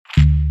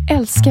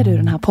Älskar du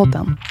den här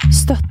podden?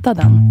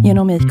 Stötta den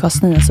genom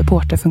IKAs nya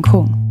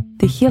supporterfunktion.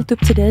 Det är helt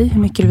upp till dig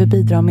hur mycket du vill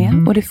bidra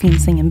med och det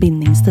finns ingen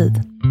bindningstid.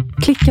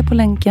 Klicka på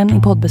länken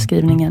i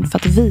poddbeskrivningen för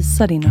att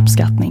visa din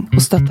uppskattning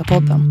och stötta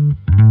podden.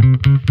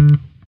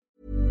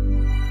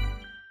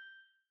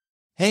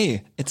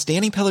 Hey, it's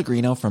Danny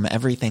Pellegrino from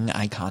Everything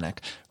Iconic.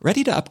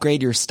 Ready to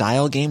upgrade your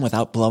style game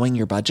without blowing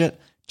your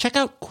budget? Check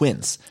out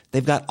Quince.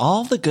 They've got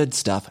all the good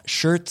stuff,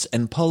 shirts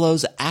and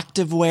polos,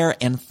 activewear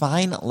and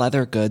fine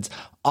leather goods,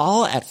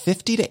 all at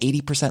 50 to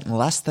 80%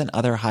 less than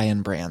other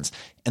high-end brands.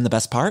 And the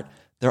best part?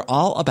 They're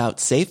all about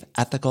safe,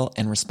 ethical,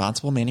 and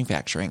responsible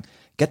manufacturing.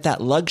 Get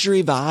that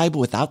luxury vibe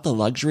without the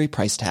luxury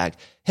price tag.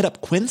 Hit up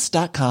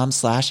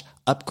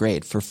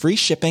quince.com/upgrade for free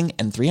shipping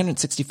and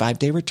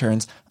 365-day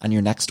returns on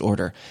your next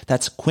order.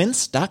 That's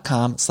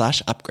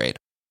quince.com/upgrade.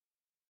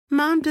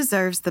 Mom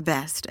deserves the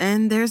best,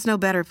 and there's no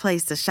better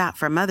place to shop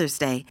for Mother's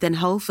Day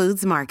than Whole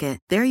Foods Market.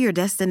 They're your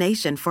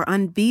destination for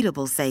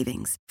unbeatable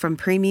savings, from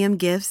premium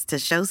gifts to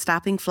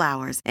show-stopping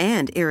flowers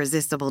and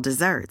irresistible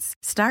desserts.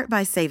 Start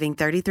by saving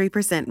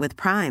 33% with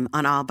Prime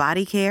on all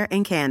body care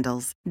and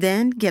candles.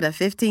 Then get a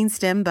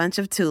 15-stem bunch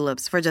of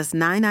tulips for just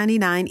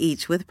 $9.99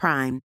 each with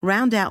Prime.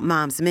 Round out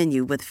Mom's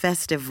menu with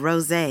festive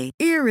rosé,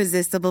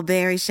 irresistible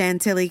berry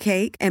chantilly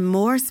cake, and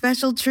more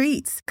special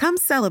treats. Come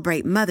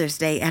celebrate Mother's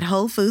Day at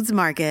Whole Foods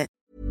Market.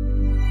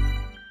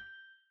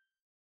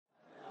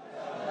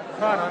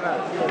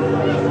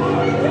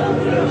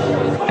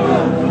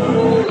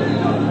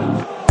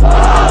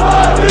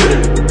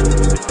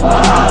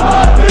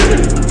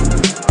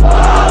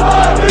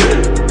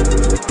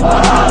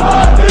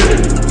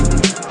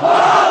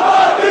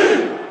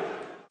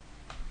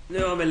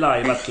 Nu har vi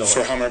liveat klart.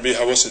 For Hammarby,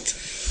 how was it?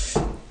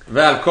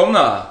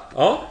 Välkomna!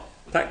 Ja,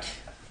 tack.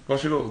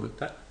 Varsågod.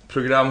 Tack.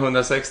 Program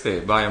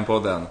 160,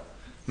 Bayern-podden.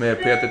 Med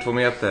Peter 2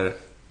 meter,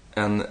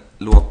 en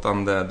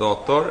låtande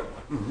dator.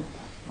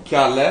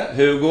 Kalle,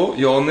 Hugo,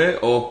 Jonny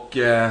och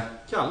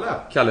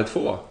Kalle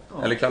 2.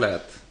 Ja. Eller Kalle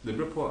 1. Det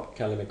beror på.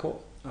 Kalle med K.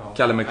 Ja.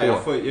 Kalle med K.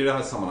 I det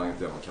här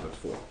sammanhanget är jag Kalle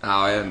 2.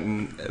 Ja, jag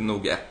är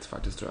nog 1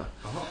 faktiskt, tror jag.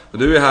 Aha. Och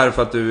du är här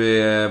för att du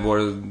är vår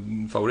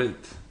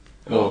favorit.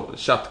 Och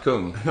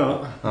chattkung.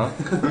 Ja. Ja.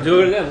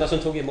 Du är den enda som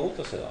tog emot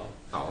oss idag.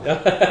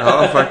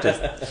 Ja, faktiskt.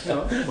 Ja,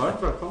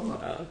 varmt välkomna.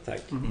 Ja,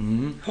 tack.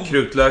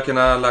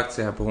 Krutlökarna har lagt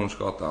sig här på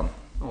Hornsgatan.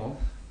 Ja.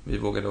 Vi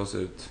vågade oss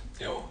ut.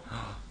 Ja.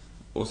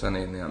 Och sen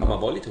in igen. Ja,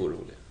 man var lite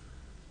orolig.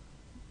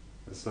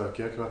 Det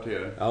stökiga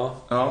kvarteret. Ja.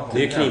 Ja, Det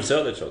är ju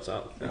knivsöder trots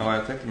allt. Ja,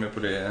 jag tänkte mer på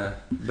det.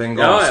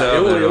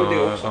 Bengalsöder. Jo,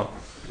 det också.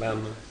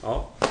 Men,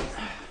 ja.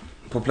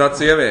 På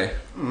plats är vi.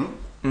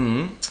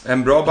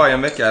 En bra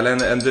Bayern-vecka,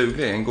 eller en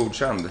duglig, en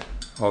godkänd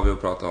har vi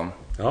att prata om.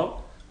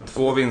 Ja.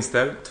 2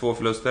 vinster, 2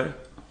 förluster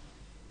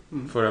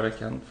förra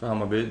veckan för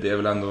Hammarby. Det är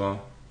väl ändå...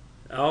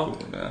 Ja,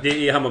 det är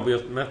i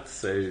Hammarby mätt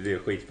så är det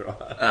skitbra.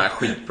 Nej,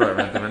 skitbra,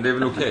 men det är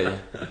väl okej.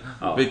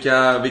 Ja.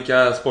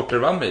 Vilka sporter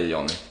vann vi,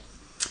 Jonny?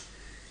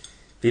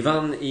 Vi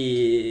vann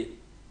i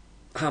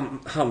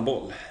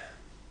handboll.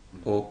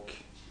 Och...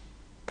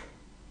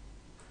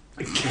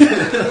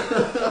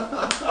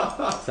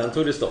 Sen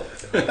tog det stopp.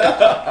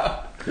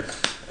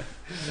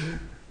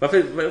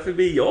 Varför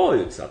blir jag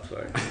utsatt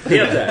för?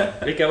 Peter,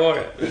 vilka var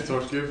det? Vi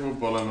torskade ju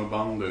fotbollen och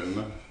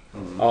bandyn.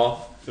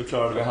 Ja, då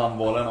klarade vi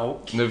handbollen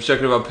och... Nu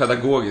försöker du vara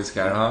pedagogisk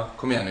här. Ja,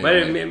 kom igen nu. Vad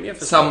är det mer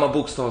för samma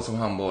bokstav som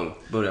handboll.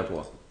 Börja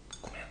på.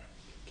 Kom igen.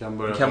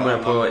 Kan börja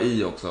på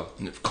I också.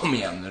 Nu, kom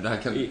igen nu. Det här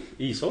kan...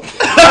 Ishockey.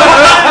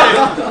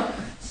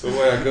 Så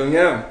var jag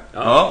kungen.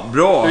 Ja,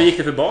 bra. Hur gick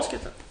det för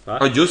basketen? Va?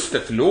 Ja, just det,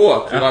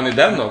 förlåt. Vi vann i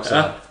den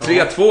också.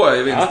 3-2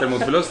 i vinster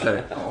mot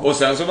förluster. Och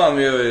sen så vann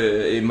vi ju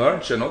i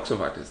merchen också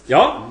faktiskt.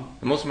 Ja.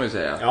 Det måste man ju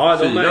säga. Ja,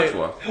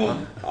 4-2.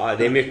 Ja,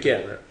 det är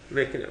mycket.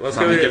 Vad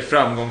ska vilken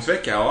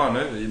framgångsvecka. Ja,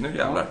 nu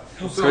jävlar.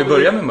 Ska vi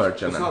börja med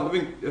merchen? Och så hade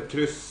vi ett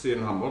kryss i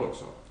en handboll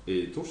också.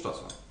 I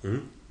torsdags, va?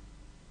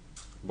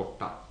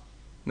 Borta.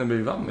 När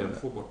vi vann med det?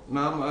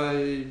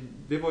 Nej,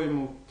 det var ju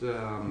mot...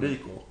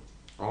 Vico.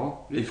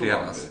 Ja, i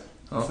fredags.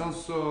 Ja. Sen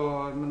så...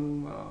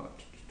 Men,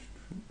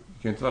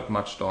 det kan ju inte varit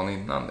matchdagen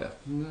innan det.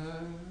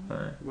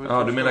 Nej.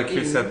 Ja, du menar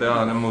krysset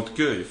mot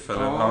Guif?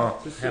 Eller? Ja,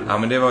 ja,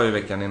 men det var ju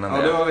veckan innan det.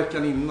 Ja, det var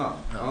veckan innan.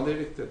 Ja, det är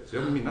riktigt. Ja,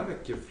 mina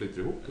veckor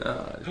flyter ihop. Ja,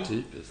 det är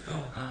typiskt.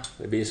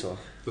 Det blir så.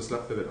 Då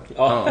släpper vi det.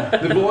 Ja.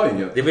 Det var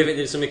inget. Det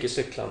blir så mycket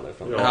cyklande.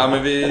 Ja,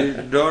 men vi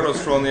rör oss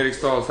från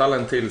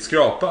Eriksdalshallen till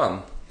Skrapan.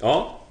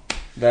 Ja.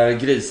 Där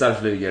grisar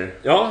flyger.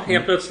 Ja,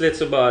 helt plötsligt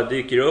så bara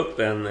dyker det upp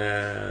en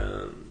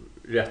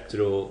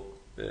retro...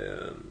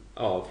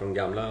 från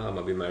gamla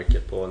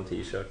Hammarby-märket på en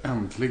t-shirt.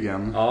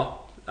 Äntligen. Ja,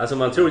 alltså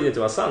man trodde inte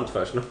var sant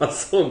först när man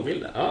såg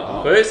bilden.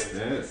 Ja, schysst.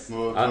 Yes.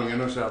 Var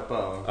tvungen att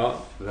köpa och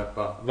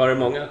reppa. Var det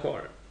många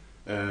kvar?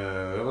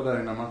 Jag var där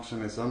innan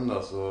matchen i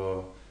söndags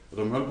och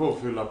de höll på att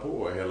fylla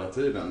på hela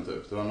tiden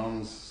typ. Det var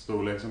någon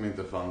storlek som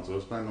inte fanns och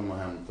då sprang de och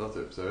hämtade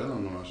typ. Så jag vet inte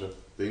om de har köpt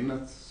in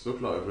ett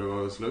såklart, för det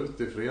var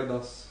slut i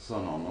fredags, sa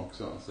någon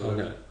också. Så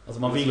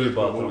alltså man vill ju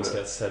bara att de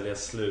ska sälja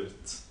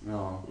slut.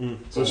 Ja.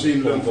 Så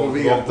Kindlen får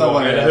veta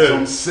vad det är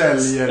som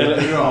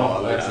säljer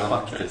bra liksom.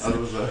 Faktiskt.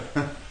 Alltså,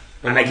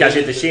 Nej, kanske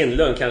inte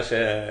Kindlund,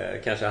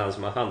 kanske han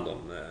som har hand om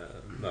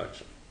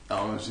merch.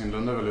 Ja, men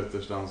Kindlund är väl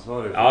ytterst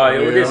ansvarig. Ja,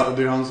 jo, det är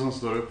ju han som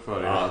står upp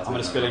för det. Ja, men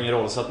det spelar ingen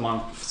roll, så att man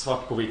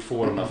svart på vitt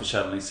får de där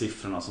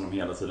försäljningssiffrorna som de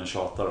hela tiden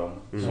tjatar om.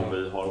 Som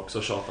vi har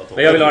också tjatat om.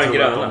 Men jag vill ha en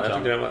gröna. Jag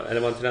tyckte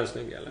eller var inte den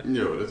snygg eller?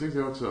 Jo, det tyckte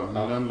jag också.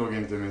 Men den låg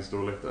inte i min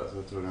storlek där, så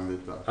jag tror den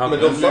vita. Ja, men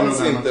de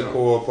fanns inte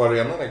på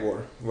arenan igår.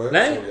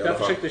 Nej, jag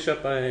försökte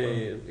köpa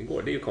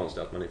igår. Det är ju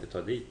konstigt att man inte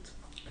tar dit.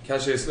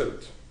 Kanske är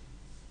slut.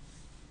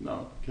 Ja,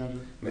 kanske.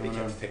 Men det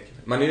kan inte tänka.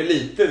 Man är ju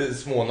lite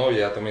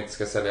smånojig att de inte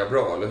ska sälja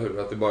bra, eller hur?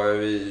 Att det bara är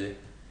vi...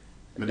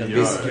 Men det en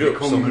viss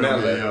grupp som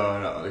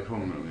gnäller. Det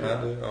kommer de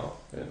göra. Ja.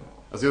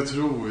 Alltså jag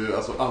tror ju,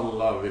 alltså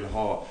alla vill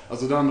ha...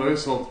 Alltså det andra har ju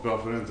sålt bra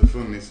för att det inte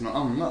funnits något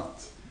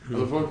annat.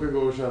 Alltså folk vill gå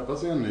och köpa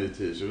sig en ny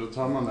t-shirt. Då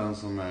tar man den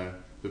som är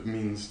typ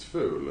minst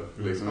ful.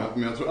 Liksom.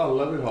 Men jag tror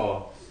alla vill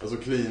ha alltså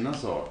cleana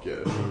saker.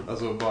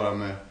 Alltså bara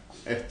med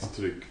ett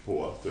tryck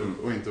på. Typ.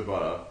 Och inte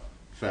bara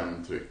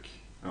 5 tryck.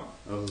 Ja.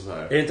 Alltså så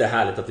här. Är det inte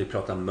härligt att vi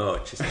pratar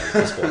merch istället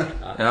för sport?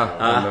 Ja,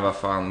 men vad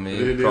fan,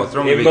 vi pratar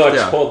om det viktiga. Det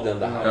är merch-podden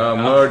det här. Ja,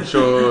 merch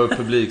och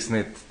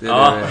publiksnitt. Det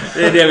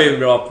är det vi är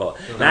bra på.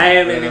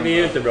 Nej, men vi är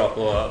ju inte bra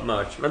på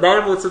merch. Men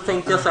däremot så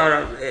tänkte jag så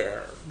här,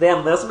 det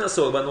enda som jag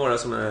såg var några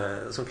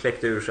som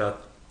kläckte ur så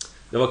att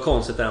det var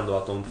konstigt ändå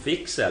att de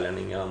fick sälja,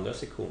 inga andra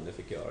sektioner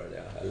fick göra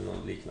det eller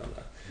något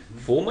liknande.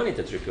 Får man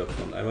inte trycka upp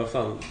dem där? Vad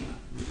fan...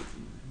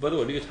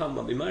 Vadå? Det är ju ett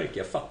Hammarby-märke,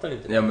 jag fattar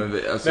inte det. Ja, men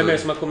alltså... Vem är det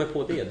som har kommit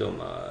på det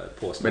dumma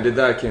påståendet? Men det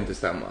där kan ju inte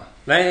stämma.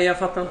 Nej, jag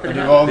fattar inte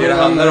det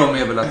handlar om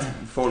är väl att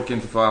folk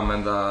inte får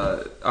använda,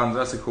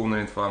 andra sektioner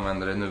inte får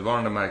använda det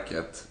nuvarande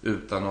märket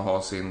utan att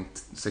ha sin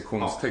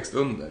sektionstext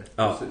under.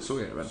 Ja. Så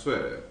är det väl. Så är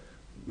det.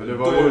 Men det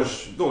var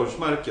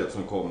Dors-märket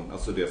som kom,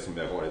 alltså det som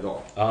vi har idag.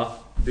 Ja.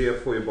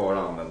 Det får ju bara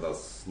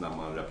användas när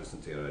man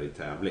representerar i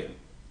tävling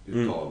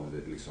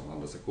utav liksom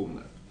andra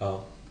sektioner.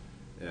 Ja.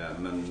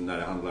 Men när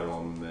det handlar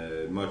om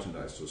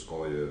merchandise så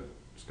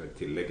ska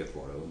tillägget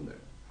vara under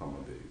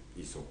Hammarby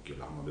ishockey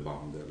eller Hammarby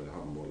band eller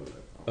handboll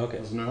eller. Okay.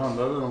 Alltså nu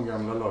handlar det om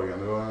gamla lagen.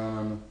 Det var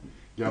en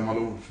gammal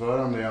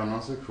ordförande i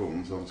annan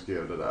sektion som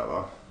skrev det där,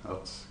 va?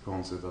 Att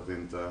konstigt att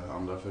inte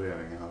andra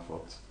föreningar har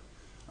fått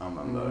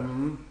använda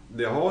det.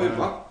 Det har ju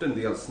varit en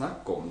del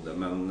snack om det,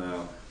 men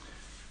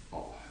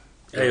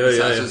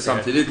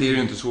samtidigt är det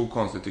ju inte så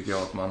konstigt tycker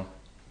jag att man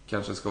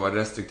kanske ska vara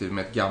restriktiv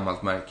med ett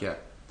gammalt märke.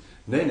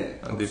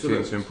 Nej, det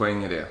finns ju en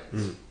poäng i det.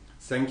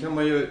 Sen kan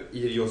man ju,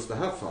 i just det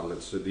här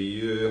fallet så det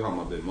är ju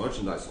Hammarby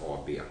Merchandise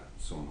AB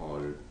som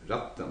har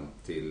rätten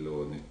till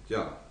att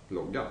nyttja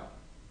loggan.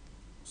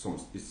 Som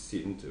i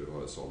sin tur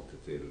har sålt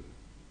det till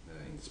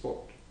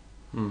Intersport.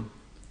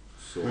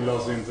 Så... Men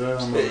lades inte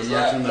Hammarby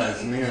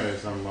Merchandise ner i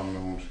samband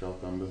med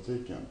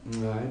Hornsgatan-butiken?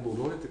 Nej,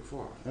 bolaget är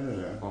kvar. Är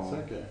det? Ja.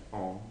 Säker?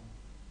 Ja.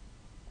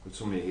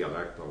 Som är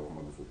helägt av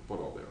Hammarby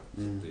Fotboll AB.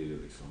 Så det är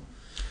ju liksom...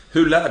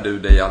 Hur lär du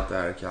dig allt det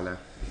här, Kalle?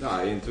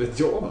 Nej, inte vet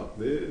jag.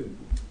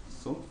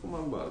 Sånt får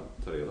man bara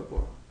ta reda på.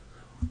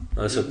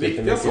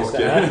 Viktiga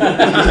saker.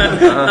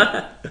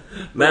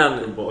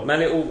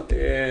 men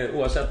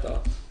oavsett då.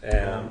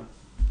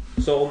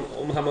 Så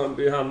om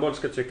Hammarby handboll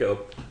ska trycka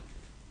upp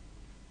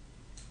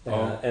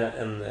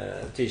en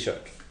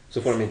t-shirt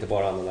så får de inte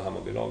bara använda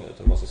Hammarby-lagen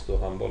utan de måste stå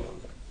handboll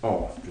under.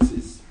 Ja,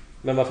 precis.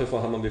 Men varför får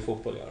Hammarby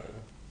fotboll göra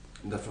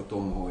det? Därför att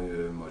de har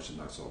ju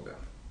Merchandise AB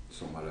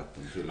som har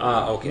rätten till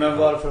okay. Men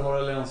varför har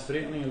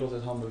Alliansföreningen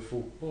låtit Hammarby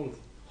fotboll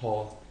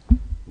ha?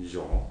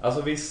 Ja.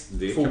 Alltså visst,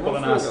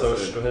 fotbollen är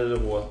störst och hej och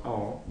hå.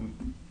 Ja.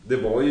 Det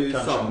var ju i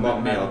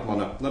samband med att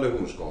man öppnade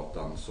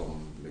Hornsgatan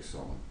som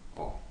liksom,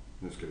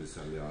 nu ska vi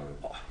sälja...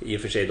 I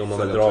och för sig, de har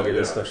väl dragit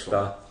det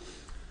största.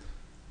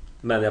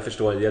 Men jag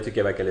förstår, jag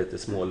tycker det verkar lite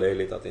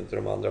smålöjligt att inte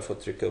de andra får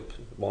trycka upp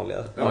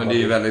vanliga. Ja, men det är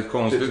ju väldigt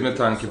konstigt med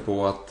tanke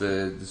på att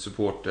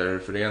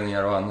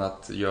supporterföreningar och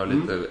annat gör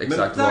lite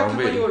exakt vad de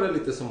vill. Men där kan man göra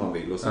lite som man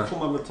vill och sen får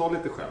man väl ta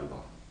lite själv då.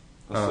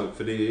 Alltså,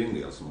 för det är ju en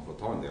del som man får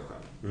ta en del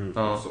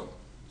själv.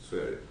 Så är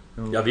det.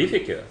 Ja, vi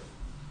fick ju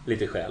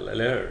lite skäll,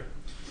 eller hur?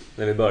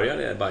 När vi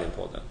började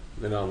Bajen-podden.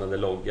 När vi använde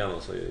loggan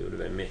och så gjorde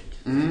vi en mick.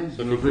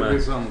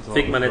 Så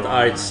fick man ett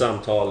argt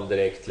samtal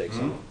direkt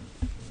liksom.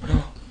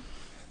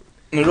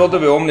 Nu rådde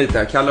vi om lite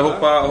här. Kalle,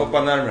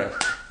 hoppa närmare.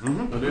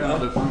 Det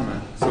hade fan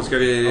med. Så ska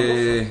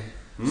vi...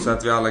 Så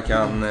att vi alla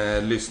kan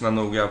lyssna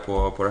noga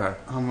på det här.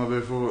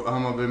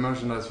 Hammarby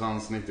Merchandise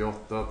fanns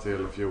 98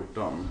 till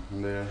 14.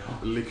 Men det är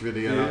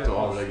likviderat och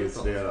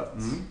avregistrerat.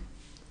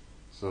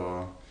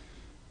 Så...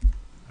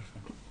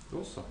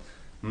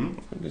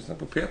 Lyssna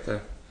på Peter.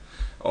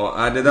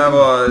 Ja, det där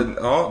var...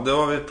 Ja, då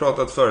har vi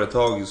pratat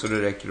företag så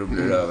det räcker att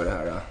bli över det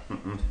här.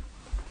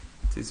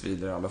 Tills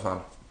vidare i alla fall.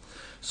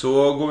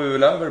 Så går vi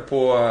väl över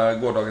på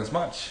gårdagens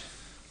match.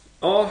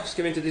 Ja,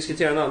 ska vi inte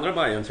diskutera en andra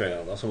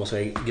Bayern-tröja då, som var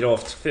så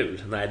gravt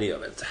ful? Nej, det gör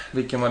vi inte.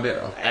 Vilken var det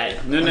då? Nej,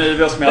 nu nöjer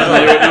vi oss med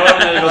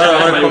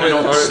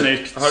att något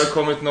snyggt. Har det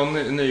kommit någon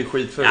ny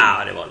skitful?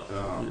 Ja, det var något.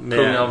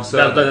 Kungen av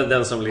Söder.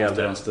 Den som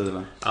levde den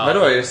stilen. Men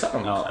då är det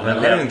sant. Ja,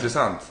 men det är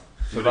intressant.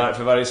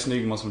 För varje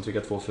snygg måste man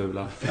tycka 2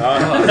 fula. Ja.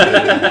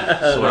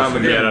 Så det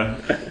fungerar.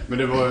 Men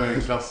det var ju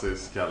en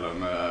klassisk Kalle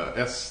med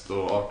Est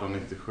och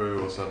 1897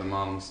 och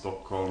Södermalm,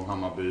 Stockholm,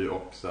 Hammarby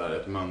och så här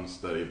ett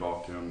mönster i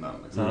bakgrunden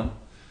liksom.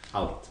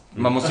 Allt.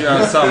 Man måste göra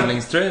en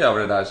samlingströja av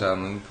det där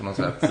sen på något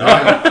sätt.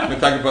 Med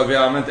tanke på att vi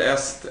har använt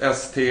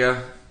ST.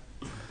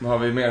 Vad har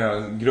vi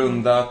mer?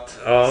 Grundat,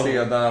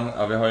 sedan.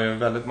 Ja, vi har ju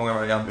väldigt många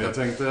varianter. Jag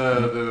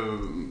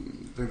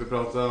tänkte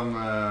prata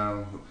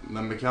med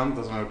den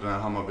bekanta som har gjort den här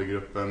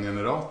Hammarbygruppen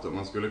Generator.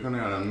 Man skulle kunna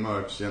göra en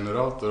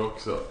merch-generator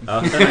också.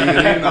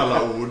 Slänger in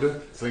alla ord,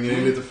 slänger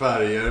in lite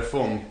färger,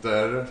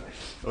 fonter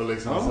och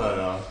liksom så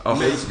här.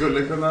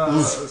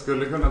 Det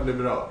skulle kunna bli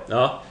bra.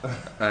 Ja.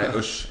 Nej,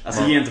 usch.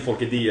 Alltså ge inte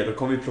folk idéer, då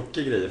kommer vi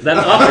plocka grejer.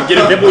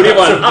 Det borde ju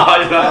vara en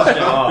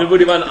app. Det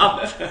borde ju vara en app.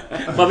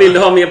 Man vill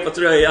ha med på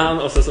tröjan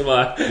och så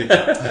bara...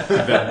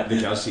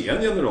 Det kanske är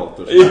en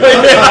generator.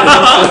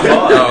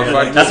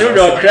 Jag tror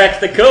du har cracked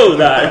the code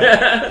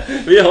där.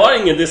 Vi har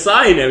ingen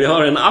designer, vi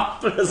har en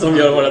app som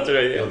gör våra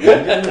tröjor. Det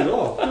är en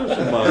generator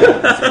som bara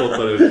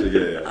spottar ut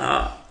grejer.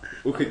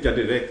 Och skickar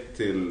direkt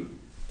till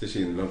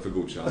Kindlund för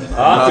godkännande.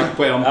 Tryck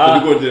på en,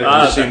 det går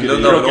direkt.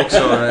 Kindlund har väl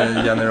också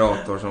en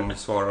generator som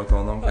svarar åt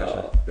honom kanske.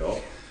 Ja.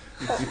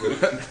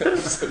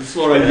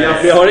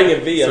 Vi har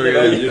ingen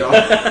vd.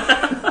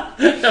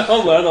 Jag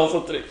har bara någon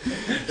som trycker.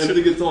 En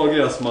digital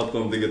gräsmatta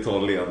och en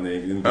digital ledning.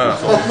 En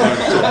digital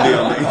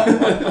ledning.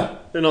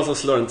 Det är någon som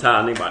slår en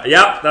tärning bara.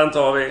 Ja, den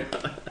tar vi.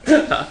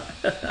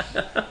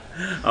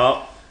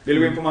 Ja. Vill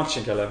du gå in på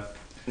matchen, Kalle?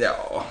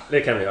 Ja.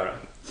 Det kan vi göra.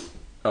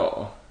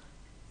 Ja.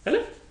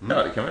 Eller?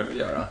 Ja, det kan vi väl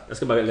göra. Jag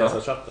ska bara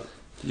läsa chatten.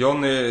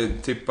 Johnny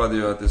tippade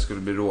ju att det skulle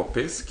bli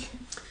råpisk.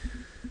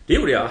 Det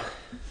gjorde jag.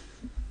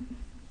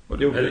 Och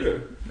det gjorde du?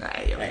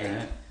 Nej, jag vet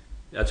inte.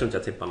 Jag tror inte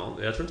jag tippar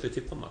någon. Jag tror inte vi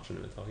tippar matchen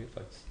överhuvudtaget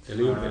faktiskt. Eller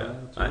gjorde vi det?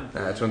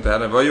 Nej, jag tror inte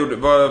heller.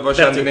 Vad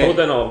kände ni?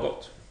 Bettingpodden har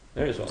avgått.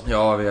 Är det så?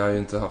 Ja, vi har ju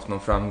inte haft någon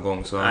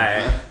framgång så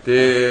nej. Det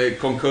är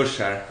konkurs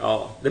här.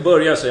 Ja, det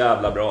börjar så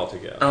jävla bra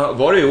tycker jag. Ja,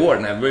 var det i år?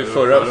 Nej, det var ju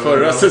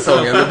förra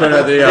säsongen. Det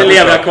började det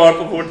lever jag kvar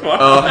på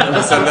fortfarande.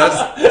 Ja,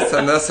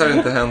 sen dess har det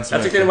inte hänt så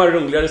jag tycker det var en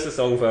roligare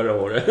säsong förra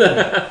året.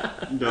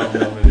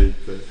 Gamla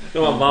meriter.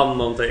 Då man vann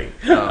någonting.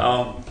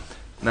 Ja.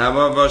 Nej,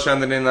 vad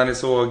kände ni när ni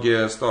såg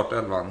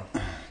startelvan?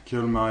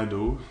 Kul med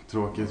Aido.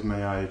 Tråkigt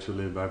med Jajic och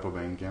Liberg på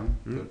bänken.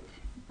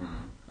 Typ.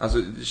 Alltså,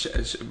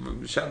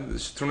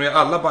 tror ni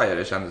alla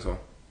bajare kände så?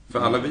 För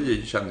alla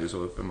vi kände ju så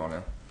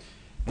uppenbarligen.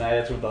 Nej,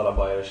 jag tror inte alla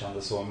bajare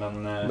kände så,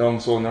 men... När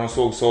de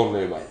såg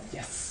Solly bara,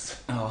 yes!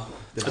 Ja,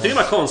 jag tycker det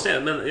var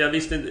konstigt, men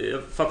jag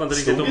fattade inte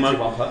riktigt om man...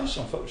 Johan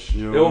Persson först?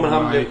 Jo, men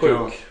han blev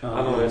sjuk.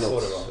 Han har ju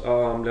något.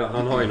 Ja,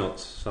 han har ju något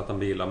så att han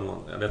blir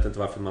illamående. Jag vet inte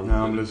varför man... Ja,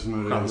 han blev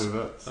snurrig i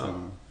huvudet.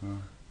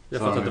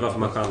 Jag fattar inte varför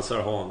man chansar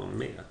att ha honom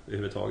med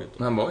överhuvudtaget.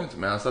 Men han var ju inte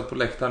med. Han satt på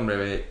läktaren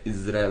bredvid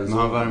Israel. Men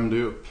han värmde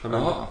ju upp.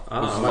 Jaha.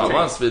 Och så var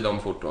han svid dem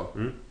fort då.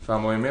 För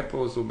han var ju med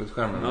på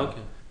Solbetsskärmen.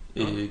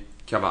 I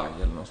kavaj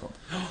eller något sånt.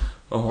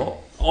 Jaha.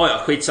 Ja,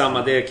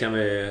 skitsamma. Det kan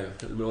vi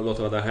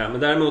låta vara där här. Men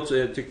däremot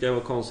tyckte jag det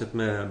var konstigt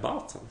med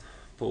Batan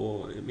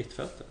på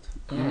mittfältet.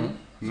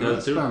 Det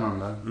är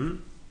spännande.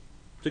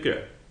 Tycker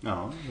du?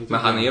 Ja, men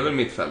han är väl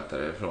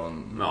mittfältare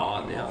från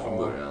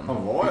början.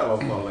 Han var i alla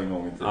fall en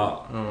gång i tiden.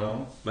 Ja.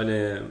 Men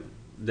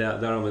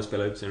där har de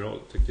spelat ut sin roll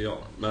tyckte jag.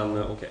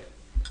 Men okej.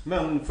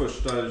 Men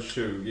första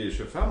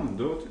 20-25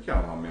 då tycker jag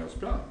han var med och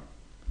sprang.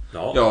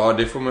 Ja,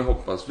 det får man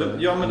hoppas.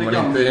 Ja, men om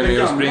man inte är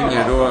med och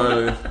springer då...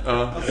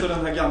 Alltså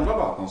den här gamla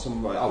Batan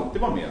som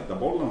alltid var med, där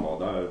bollen var,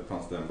 där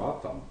fanns det en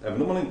Batan.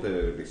 Även om man inte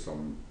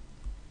liksom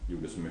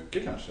gjorde så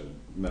mycket kanske,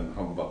 men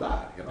han var där hela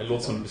tiden. Det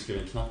låter som du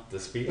beskriver en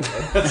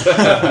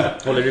knattespelare.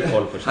 Håller du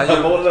koll på sig?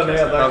 Han bollen är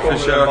där,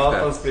 kommer en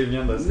Batan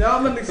springandes. Ja,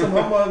 men liksom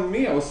han var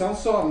med och sen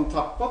så har han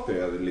tappat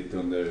det lite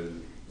under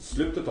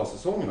slutet av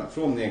säsongerna.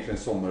 Från egentligen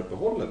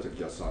sommaruppehållet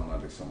tycker jag så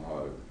han liksom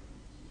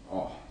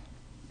har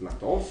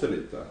lagt av sig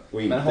lite.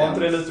 Och inte men har inte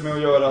det lite med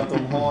att göra att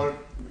de har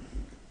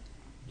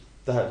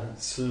det här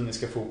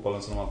cyniska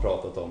fotbollen som de har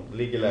pratat om,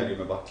 ligger lägre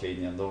med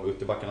backlinjen, de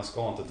ytterbackarna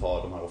ska inte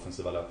ta de här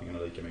offensiva löpningarna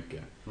lika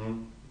mycket.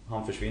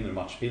 Han försvinner i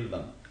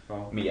matchbilden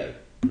mer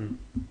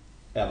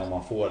än om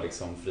man får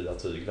liksom fria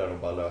tyglar och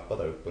bara löpa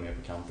där upp och ner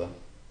på kanten.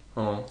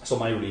 Som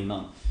man gjorde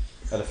innan,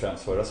 eller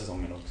främst förra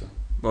säsongen också.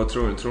 Vad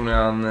tror ni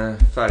han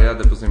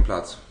färgade på sin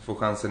plats? Får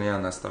chansen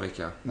igen nästa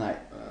vecka? Nej.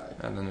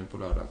 Eller nu på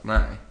lördag?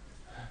 Nej.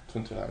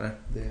 Tror inte det.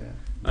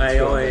 Nej,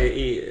 jag är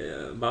i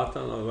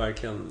Batan har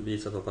verkligen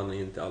visat att han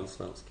inte är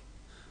allsvensk.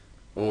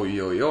 Oj.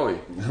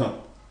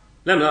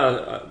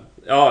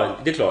 Ja,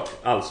 det är klart.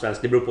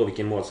 Allsvensk, det beror på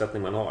vilken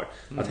målsättning man har.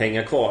 Att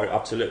hänga kvar,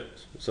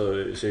 absolut. Så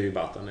är ju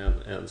Batan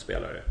en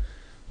spelare.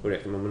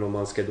 Korrekt. Men om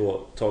man ska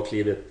då ta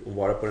klivet och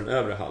vara på den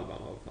övre halvan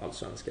av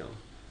allsvenskan,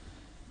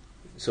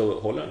 så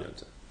håller han ju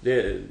inte.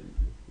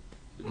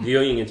 Det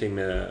gör ingenting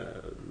med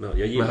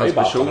jag gillar ju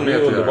Batan. Han är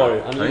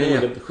underbar. Han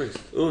är en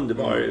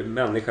underbar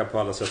människa på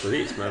alla sätt och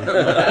vis. Men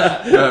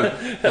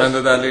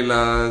den där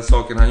lilla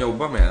saken han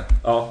jobbar med,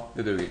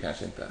 det duger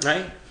kanske inte. Nej.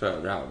 För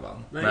övre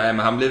halvan. Nej, men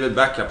han blir väl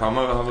backup. Han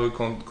har väl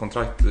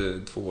kontrakt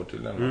 2 år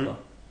till eller något.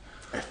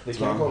 Det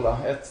kan jag kolla.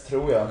 1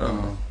 tror jag.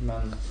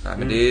 Men... Nej,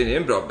 men det är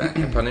en bra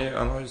backup.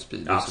 Han har ju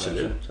speed.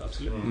 Absolut.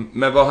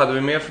 Men vad hade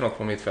vi mer för något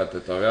på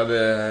mittfältet då? Vi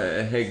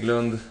hade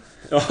Hägglund.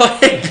 Ja,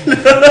 Hägglund!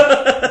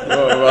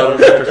 Vad var det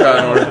för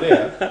stjärnor?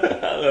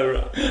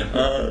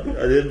 Ja,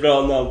 det är ett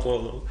bra namn på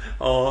honom.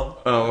 Ja,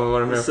 vad var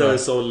det mer för?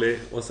 Solly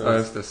och sen... Ja,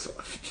 just det.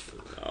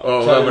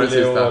 Vad var det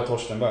sista? Och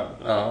Torstenberg.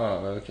 Ja,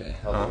 okej.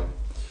 Ja,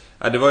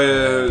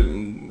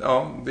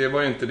 det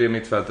var ju inte det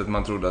mittfältet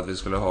man trodde att vi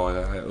skulle ha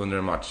under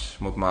en match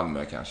mot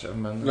Malmö kanske,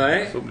 men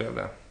så blev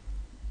det.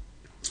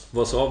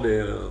 Vad sa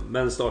vi?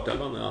 Men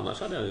startelvan,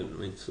 annars hade jag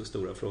inte så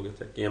stora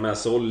frågetecken. Jag menar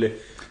Solly,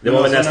 det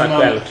var väl nästan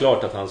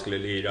självklart att han skulle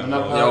lira. Men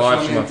när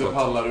Persson inte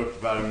pallar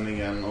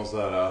uppvärmningen och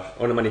sådär.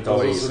 Och när man inte har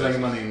så slänger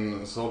man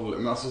in Solly.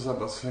 Men alltså såhär,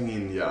 bara släng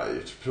in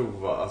Jajic,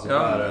 prova. Alltså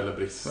bära eller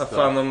brista. Vad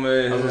fan om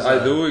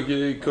Aido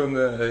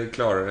kunde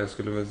klara det,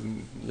 skulle väl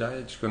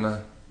Jajic kunna...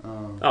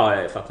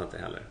 Ja, jag fattar inte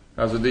heller.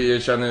 Alltså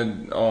det känner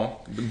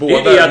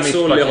båda. Det är det att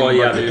Solly har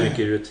jävligt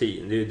mycket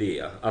rutin. Det är ju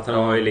det. Att han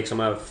har ju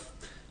liksom...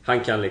 Han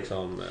kan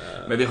liksom...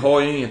 Men vi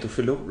har ju inget att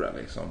förlora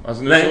liksom.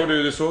 Alltså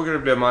du såg hur det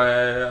blev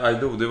med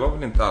Aido. Det var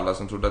väl inte alla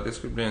som trodde att det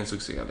skulle bli en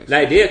succé liksom.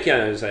 Nej, det kan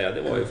jag ju säga.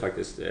 Det var ju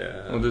faktiskt...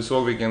 Och du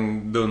såg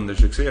vilken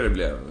dundersuccé det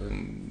blev.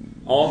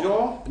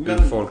 Ja,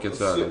 men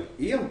folkets öde.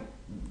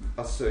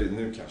 Alltså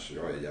nu kanske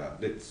jag är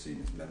jävligt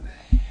cynisk, men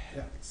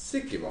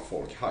helsike vad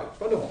folk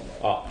hypade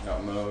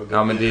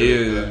honom. Men det är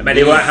ju...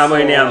 Men han var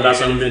ju den enda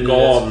som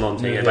gav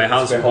någonting. Det var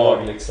hans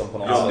behag liksom på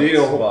något sätt. Det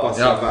hoppas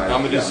jag verkligen. Ja,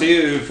 men du ser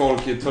ju hur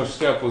folk är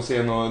törstiga på att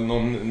se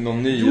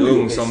någon ny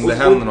ung som det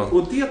händer något.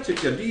 Och det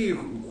tycker jag, det är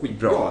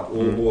skitbra.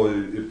 Och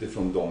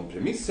utifrån de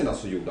premisserna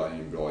så gjorde han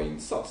ju en bra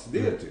insats.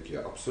 Det tycker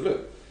jag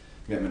absolut.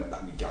 Men jag menar, det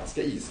är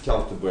ganska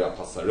iskallt att börja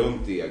passa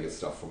runt i eget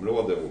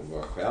straffområde och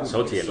vara själv.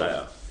 Så gillar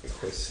jag.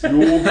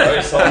 Jo,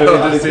 det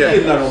var lite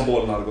illa om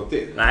bollen hade gått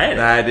in. Nej,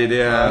 det är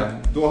det.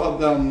 Då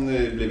hade han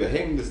blivit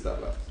hängd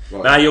istället.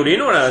 Men han gjorde ju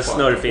några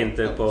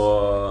snurrfinter på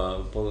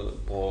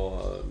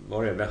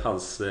var det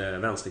hans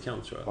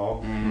vänsterkant tror jag.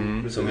 Ja.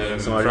 Som var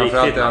framförallt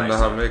riktigt i andra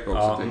halvlek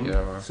också tycker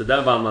jag. Så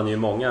där vann man ju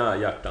många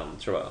hjärtan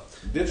tror jag.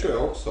 Det tror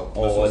jag också.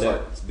 Men som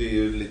sagt, det är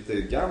ju lite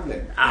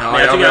gambling.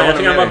 Men jag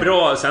tycker han var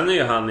bra. Sen är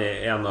ju han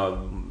en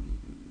av...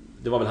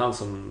 Det var väl han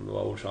som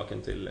var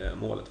orsaken till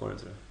målet, var det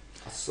inte det?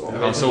 Alltså,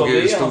 han stod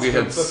ju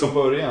helt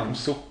sopren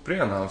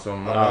han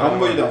som... Han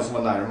var ju den som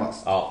var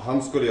närmast.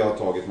 Han skulle ju ha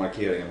tagit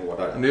markeringen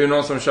hårdare. Det är ju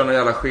någon som kör en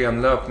jävla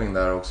skenlöpning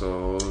där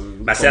också.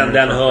 Men sen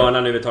den hörnan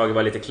överhuvudtaget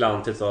var lite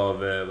klantigt av,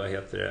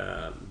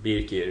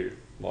 Birkir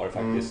var det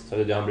faktiskt.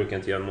 Han brukar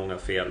inte göra många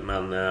fel,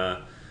 men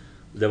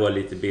det var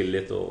lite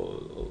billigt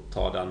att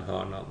ta den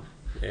hörnan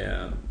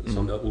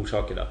som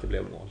orsakade att det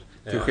blev mål.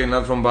 Till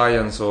skillnad från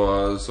Bayern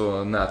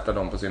så nätar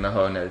de på sina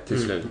hörnor till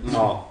slut.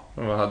 Ja.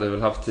 De hade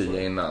väl haft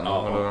 10 innan.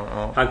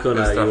 Han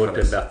kunde ha gjort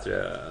en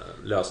bättre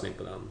lösning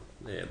på den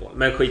bollen.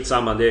 Men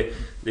skitsamma, det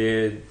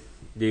är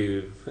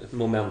ju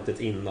momentet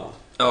innan.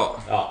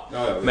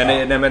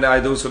 Men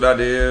Aido så där,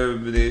 det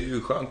är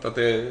ju skönt att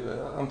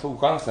han tog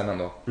chansen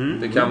ändå.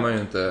 Det kan man ju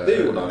inte.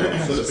 Det gjorde han.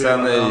 Så sen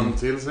han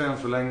till sig en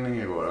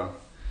förlängning igår då?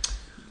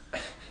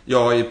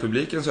 Ja, i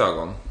publikens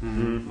ögon.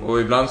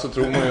 Och ibland så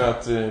tror man ju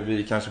att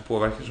vi kanske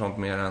påverkar sånt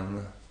mer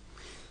än...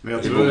 Men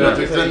jag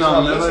tyckte en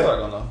annan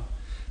ögon då?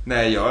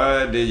 Nej,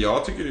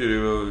 jag tycker det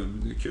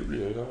är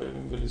kul.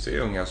 Jag vill se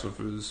unga, så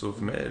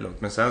för mig är det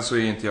lugnt. Men sen så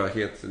är inte jag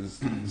helt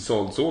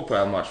såld så på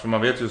en match. För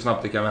man vet ju hur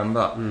snabbt det kan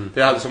vända.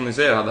 Det hade, som ni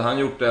säger, hade han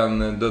gjort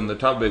en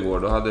dundertabbe igår,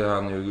 då hade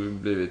han ju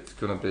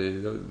kunnat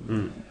bli...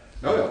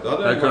 Då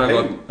hade det kunnat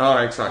gå.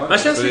 Ja, exakt.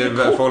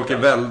 Folk är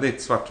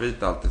väldigt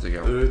svartvita alltid tycker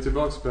jag. Du är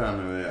tillbaka på här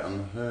nu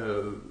igen.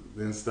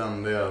 Din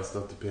ständiga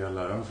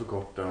stöttepelare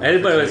förkortar. Nej,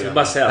 det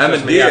bara säga. Nej,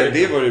 men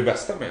det var det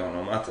bästa med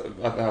honom.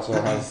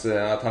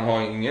 Att han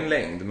har ingen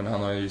längd, men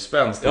han har ju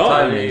spänst och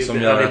timing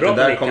som gör att det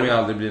där kommer ju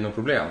aldrig bli något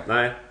problem.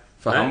 Nej.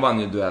 För han vann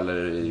ju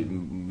dueller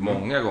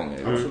många gånger.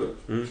 Absolut.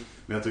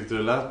 Men jag tyckte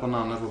det lät på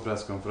Nanne på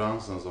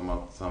presskonferensen som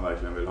att han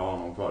verkligen vill ha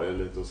honom kvar. Det är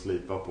lite att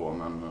slipa på,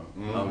 men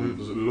han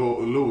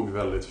log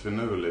väldigt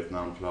finurligt när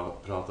han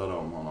pratade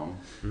om honom.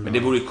 Men det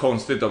vore ju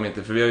konstigt om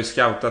inte, för vi har ju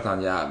scoutat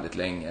han jävligt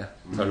länge.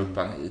 Tar upp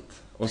han hit.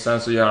 Och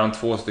sen så gör han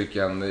 2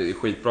 stycken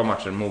skitbra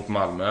matcher mot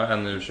Malmö.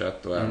 En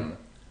U21 och en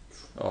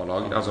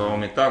A-lag. Alltså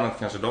om inte annat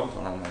kanske de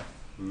tar honom.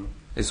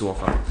 I så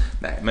fall.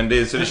 Nej,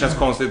 men så det känns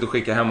konstigt att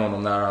skicka hem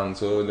honom när han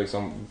så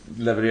liksom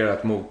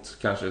levererat mot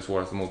kanske det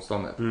svåraste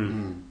motståndet.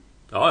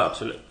 Ja,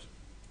 absolut.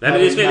 Nej, men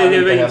det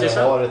är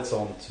intressant. har ett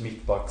sånt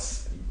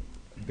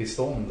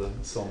mittbacksbestånd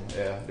som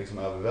är liksom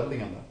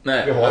överväldigande.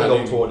 Nej, vi har ju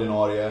de 2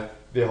 ordinarie,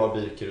 vi har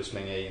Birkir att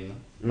slänga in,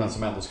 men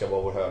som ändå ska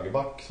vara vår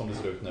högerback som det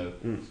ser ut nu.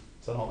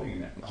 Sen har vi ingen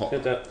mer.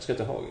 Ska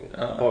inte Haglund?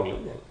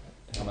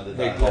 Ja, men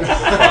det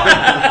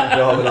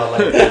har väl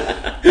alla gjort.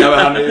 Ja,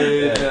 men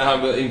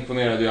han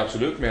imponerade ju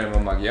absolut mer än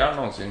vad Magyar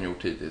någonsin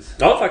gjort hittills.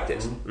 Ja,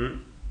 faktiskt.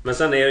 Men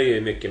sen är det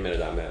ju mycket med det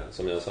där med,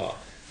 som jag sa,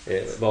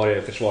 var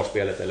det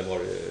försvarsspelet eller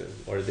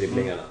var det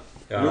dribblingarna?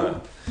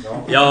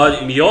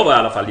 Jag var i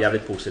alla fall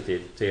jävligt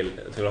positiv till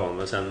honom,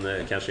 men sen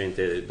kanske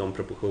inte de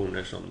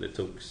proportioner som det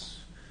togs.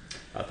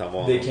 att han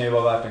var det kan ju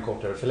vara värt en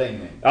kortare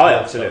förlängning.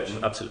 Ja,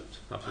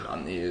 absolut.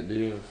 Han är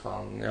ju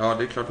fan... Ja,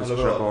 det är klart vi ska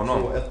köpa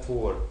honom. 2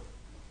 år.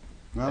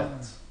 Ja.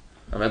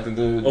 Jag vet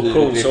inte hur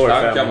optionsår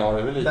 5. Har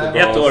det väl lite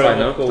ett år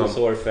är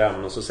optionsår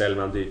 5 och så säljer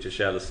man dyrt till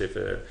Chelsea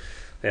för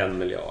 1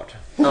 miljard.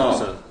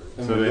 Ja.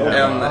 Så det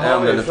är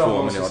en eller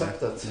 2 miljarder.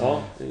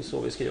 Ja, det är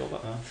så vi ska jobba.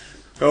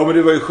 Ja, men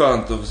det var ju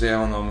skönt att få se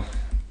honom.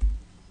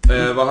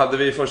 Vad hade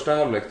vi i första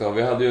halvlek då?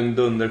 Vi hade ju en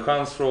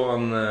dunderchans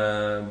från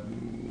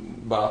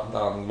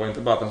Batan. Det var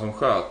inte Batan som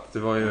sköt. Det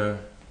var ju...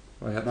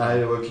 Vad heter Nej,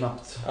 det var ju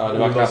knappt. Ja, det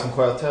var knappt som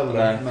sköt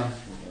heller. Men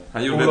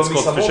han gjorde ett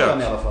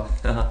skottförsök i alla fall.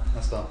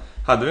 Nästan.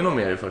 Hade vi något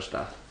mer i första?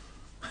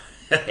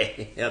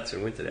 Nej, jag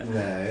tror inte det.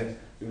 Nej,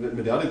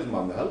 men det hade inte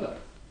Malmö heller.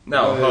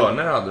 Ja,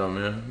 hörner hade de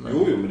ju. Men...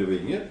 Jo, men det var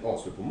inget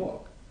avslut på mål.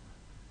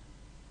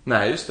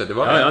 Nej, just det. Det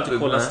var jag har inte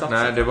kollat statsen.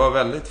 Nej, det var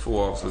väldigt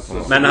få avslut på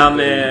mål. Men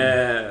han...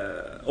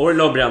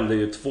 Orlov brände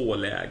ju 2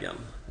 lägen.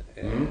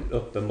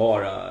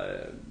 Uppenbara...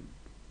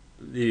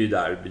 Det är ju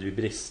där det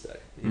brister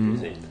i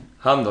princip.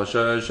 Han då?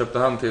 Köpte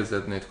han till sig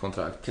ett nytt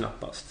kontrakt?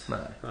 Knappast. Nej.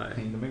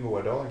 Hängde med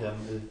gårdagen.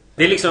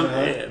 Det är liksom...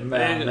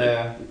 Men...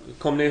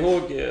 Kom ni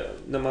ihåg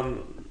när man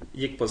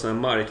gick på sådana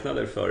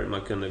marknader för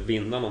man kunde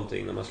vinna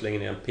någonting när man slänger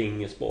ner en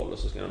pingisboll och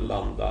så ska den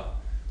landa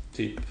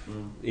typ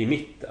i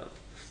mitten.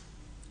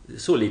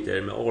 Så lite är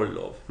det med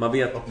Orlov. Man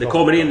vet, det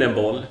kommer in en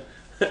boll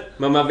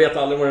men man vet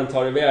aldrig var den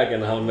tar i vägen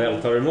när han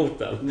väl tar emot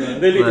den.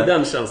 Det är lite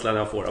den känslan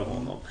jag får av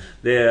honom.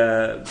 Det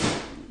är...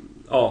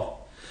 Ja.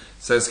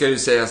 Sen ska ju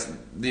sägas,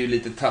 det är ju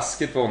lite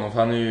taskigt på honom för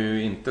han är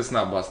ju inte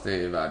snabbast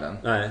i världen.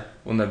 Nej.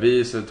 Och när vi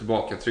är så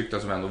tillbaka tryckta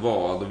som ändå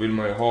var, då vill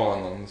man ju ha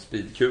någon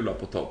speedkula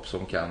på topp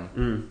som kan...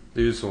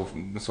 Det är ju så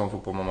som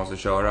fotboll man måste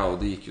köra och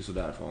det gick ju så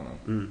där för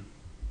honom.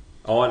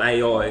 Ja, nej,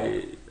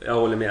 jag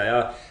håller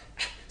med.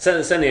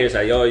 Sen är det så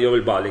här, jag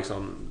vill bara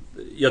liksom...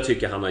 Jag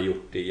tycker han har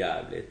gjort det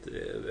jävligt...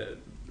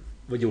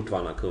 Gjort vad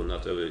han har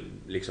kunnat och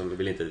liksom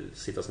vill inte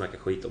sitta och snacka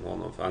skit om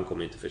honom för han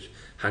kommer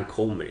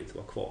inte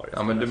vara kvar.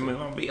 Ja, men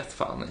man vet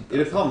fan inte. Är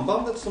det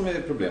pannbandet som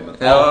är problemet?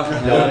 Ja.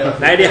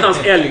 Nej, det är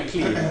hans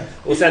älgkliv.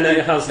 Och sen är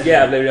det hans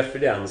jävla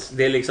referens.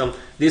 Det är liksom,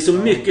 det är så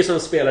mycket som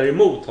spelar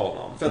emot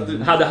honom.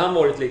 Hade han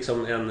varit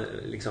liksom en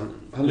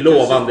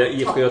lovande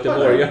IFK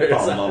Göteborgare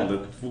pannbandet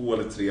 2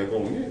 eller 3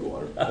 gånger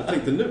igår. Jag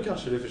tänkte nu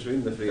kanske det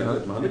försvinner för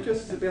evigt, men han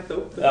lyckades beta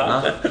upp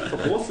det. Få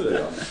på sig det.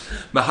 Ja.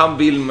 Men han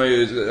vill man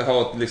ju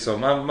ha liksom,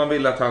 man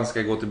vill att han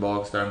ska gå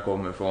tillbaka där han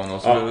kommer ifrån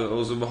och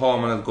så har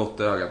man ett gott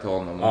öga till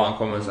honom och man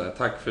kommer säga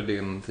tack för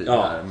din tid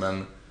här,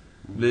 men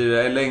blir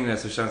det längre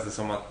så känns det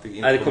som att det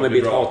inte det kommer bli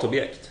ett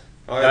hatobjekt.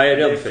 Ja, jag är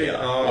rädd för det.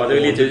 Ja, det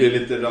är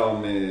lite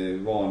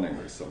Rami-varning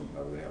liksom.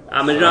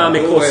 Ja, men Rami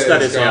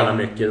kostade så jävla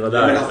mycket. Det var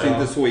där. Men alltså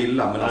inte så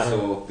illa, men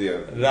alltså det...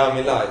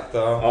 Rami light,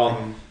 ja.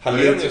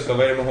 Hallenius då,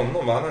 vad är det med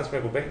honom? Var han ens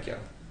med på bänken?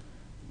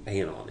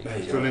 Ingen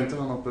aning. Skulle inte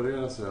han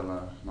operera sig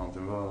eller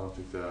någonting? Vad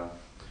tyckte jag?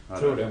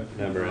 Tror det.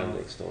 Never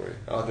ending story.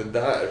 Ja, det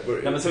där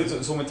börjar... Ja,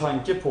 men så med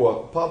tanke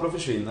på Pablo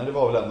försvinner, det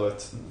var väl ändå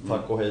ett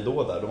tack och hej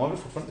då där. De har väl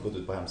fortfarande inte gått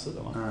ut på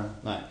hemsidan, va?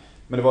 Nej.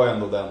 Men det var ju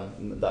ändå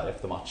den där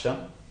efter matchen.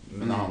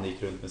 Men när han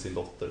gick runt med sin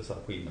dotter så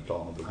här på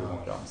inneplan och drog igång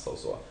en ramsa och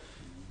så.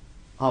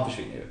 Han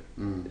försvinner ju.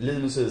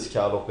 Linus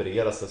Iskall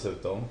opereras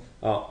dessutom.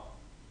 Ja.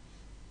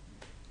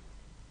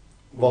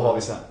 Vad har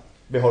vi sen?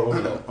 Vi har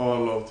Orlov.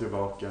 Orlov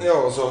tillbaka.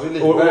 Ja, och så har vi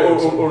Lidberg.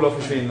 Orlov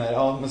försvinner.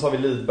 Ja, men så har vi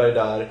Lidberg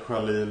där.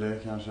 Khalili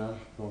kanske.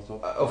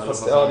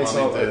 Fast ja,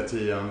 liksom, inte är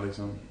 10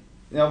 liksom.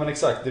 Ja, men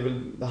exakt. Det är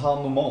väl han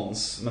och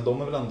Måns. Men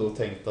de är väl ändå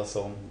tänkta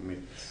som...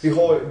 Vi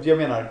har, jag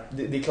menar,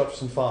 det är klart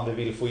som fan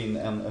vi vill få in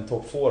en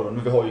toppforward.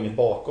 Men vi har ju inget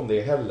bakom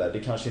det heller. Det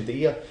kanske inte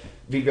är...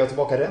 Vill vi ha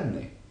tillbaka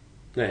Rennie?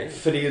 Nej.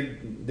 För det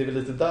är väl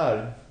lite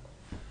där...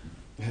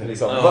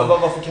 Liksom.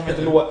 Varför kan vi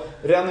inte låna...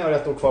 Rennie har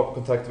 1 år kvar på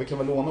kontraktet. Vi kan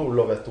väl låna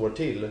Orlov 1 år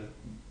till.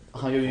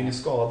 Han gör ju ingen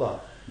skada.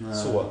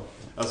 Så.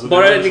 Alltså,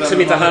 bara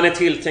liksom inte han är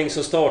tilltänkt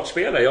som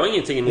startspelare. Jag har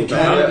ingenting emot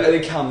det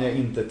kan jag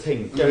inte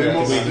tänka. Vi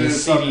måste gå in i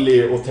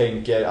Silly och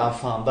tänker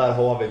fan, där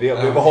har vi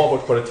har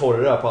bort på det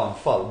torra på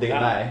anfall.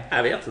 Nej.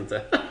 Jag vet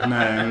inte.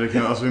 Nej, men det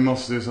kan, alltså, vi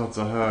måste ju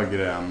satsa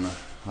högre än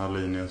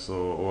Hallenius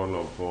och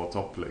Orlov på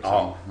topp liksom.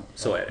 Ja,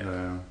 så är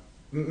det.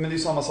 Men det är ju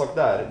samma sak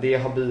där. Det är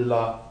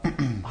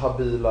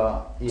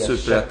habila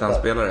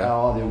Superettan-spelare.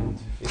 Ja, det är ont.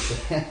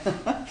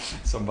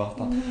 Som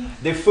Batan.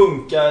 Det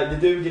funkar, det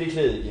duger i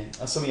krig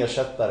som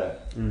ersättare.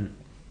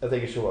 Jag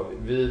tänker så,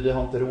 vi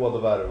har inte råd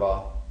att värva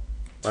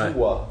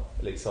 2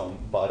 liksom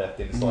bara rätt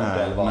in i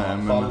startelvan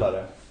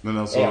anfallare. Men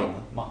alltså, 1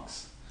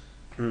 max.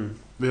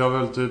 Vi har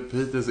väl typ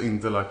hittills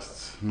inte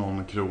lagt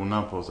någon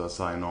krona på så här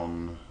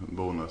sign-on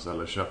bonus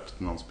eller köpt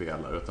någon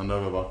spelare, utan det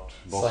har väl varit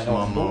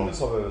sign-on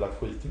bonus har vi väl lagt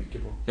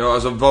skitmycket på. Ja,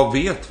 alltså vad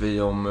vet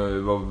vi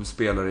om vad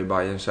spelare i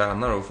Bayern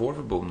tjänar och får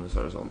för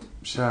bonusar och sånt?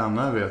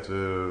 Tjänar vet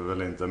vi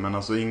väl inte, men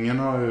alltså ingen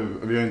har ju,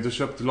 vi har inte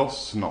köpt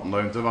loss någon. Det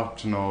har inte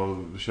varit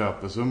någon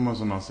köpesumma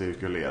som har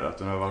cirkulerat.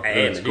 Det har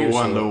varit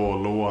utgående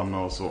och lån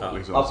och så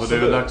liksom. Absolut. Så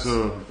det är väl dags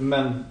att...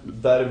 Men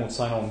däremot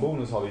sign-on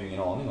bonus har vi ju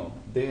ingen aning om.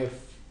 Det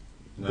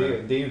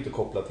Det är ju inte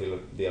kopplat till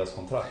deras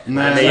kontrakt.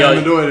 Nej,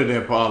 men då är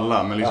det på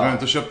alla. Men liksom jag har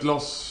inte köpt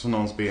loss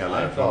någon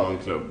spelare från någon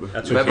klubb.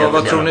 Men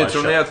vad tror ni?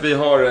 Tror ni att vi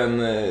har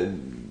en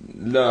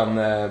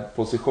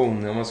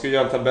löneposition? Om man ska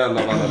göra en tabell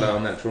av alla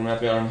löner, tror ni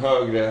att vi har en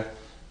högre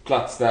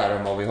plats där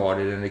än vad vi har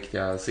i den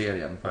riktiga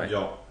serien?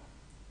 Ja,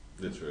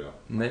 det tror jag.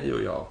 Nej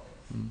och ja.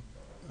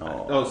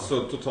 Ja, så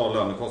total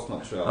lönekostnad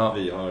tror jag att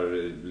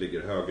vi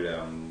ligger högre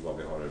än vad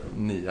vi har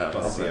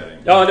placering.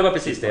 Ja, det var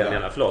precis det jag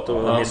menade. Förlåt.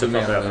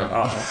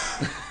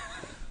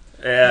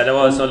 Det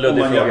var en sån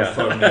luddig fråga.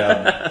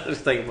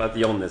 Jag tänker på att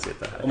Jonny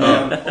sitter här.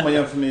 Om man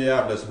jämför med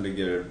Gävle som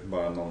ligger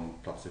bara någon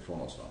plats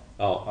ifrån oss.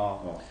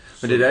 Ja.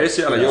 Men det där är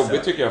så jävla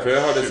jobbigt tycker jag. För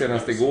jag hörde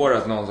senast igår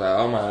att någon sa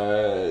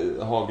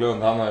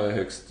Haglund, han har ju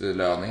högst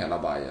lön i hela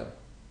Bayern.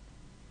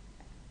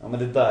 Ja, men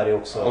det där är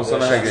också... Och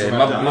sådana här grejer.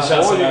 Man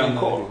har ju en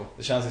koll.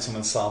 Det känns ju som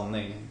en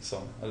sanning.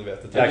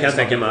 Jag kan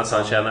tänka mig att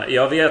han känner...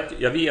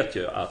 Jag vet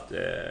ju att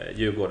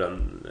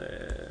Djurgården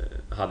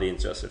hade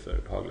intresse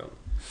för Haglund.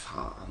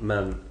 Fan.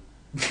 Men...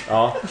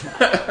 Ja.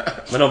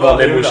 Men de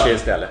valde Bursche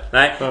istället.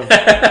 Nej.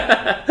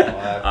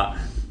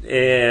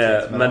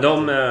 Men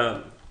de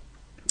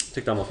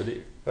tyckte han var för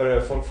dyr.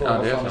 Folk frågar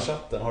vad fan är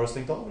chatten? Har du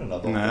stängt av den där?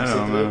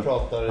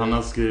 Nej, han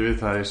har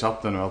skrivit här i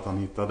chatten nu att han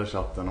hittade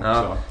chatten också.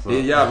 Ja, det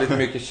är jävligt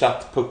mycket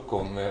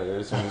chattpuckon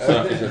som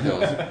söker sig till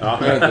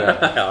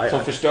oss. Som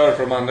förstör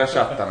för de andra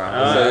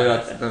chattarna. Och säger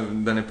att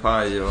den är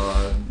paj och...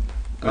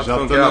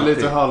 Chatten är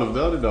lite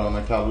halvdöd idag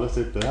när Kalle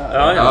sitter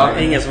här. Ja,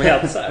 ingen som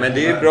hälsar. Men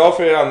det är bra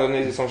för er andra,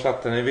 ni som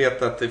chattar. Ni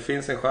vet att det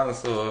finns en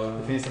chans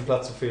Det finns en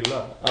plats att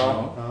fylla.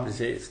 Ja.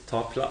 Precis.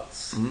 Ta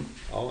plats.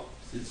 Ja,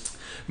 precis.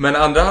 Men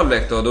andra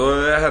halvlek då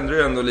hände det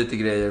ju ändå lite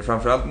grejer.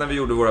 Framförallt när vi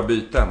gjorde våra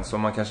byten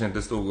som man kanske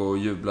inte stod och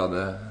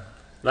jublade.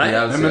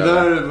 Nej, men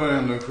där var ju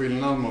ändå en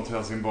skillnad mot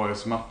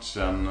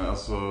Helsingborgsmatchen.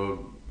 Alltså,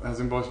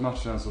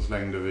 Helsingborgsmatchen så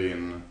slängde vi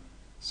in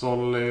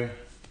Solly.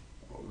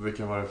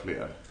 Vilka var det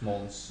fler?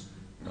 Måns.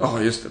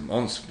 Ja, just det.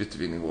 Måns bytte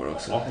vi in igår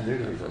också. Ja,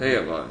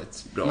 det var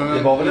ett bra. Men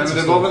det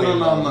var väl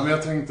någon annan. Men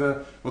jag tänkte,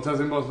 mot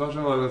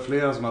Helsingborgsmatchen var det väl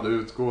flera som hade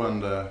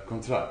utgående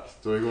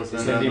kontrakt. Och igår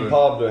slängde in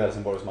Pablo i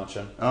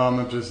Helsingborgsmatchen. Ja,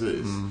 men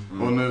precis.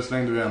 Och nu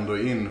slängde vi ändå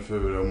in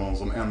Fure och Måns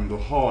som ändå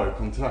har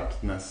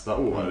kontrakt nästa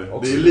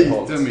år. Det är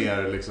lite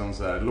mer liksom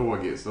så här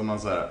logiskt. Om man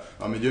säger,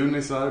 med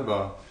Junisar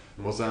bara...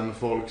 Och sen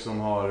folk som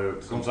har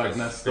kontrakt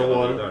nästa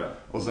år.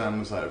 Och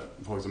sen så här,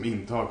 folk som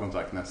inte har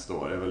kontrakt nästa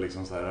år. Det är väl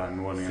liksom så här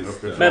rangordningen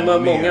uppifrån. Men var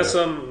många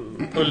som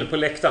på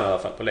läktaren i alla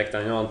fall. På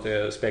läktaren, jag har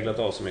inte speglat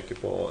av så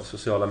mycket på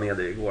sociala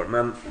medier igår.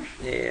 Men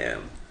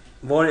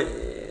var det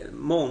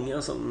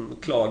många som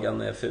klagade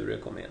när Fure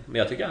kom in. Men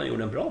jag tycker han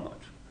gjorde en bra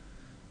match.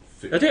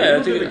 Jag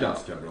tycker det är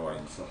ganska bra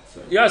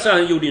insatser. Ja, alltså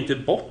han gjorde ju inte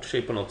bort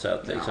sig på något sätt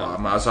liksom. Ja,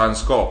 men alltså han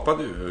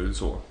skapade ju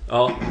så.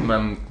 Ja.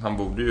 Men han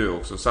borde ju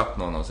också satt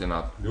någon av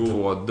sina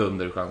 2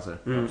 dunderchanser.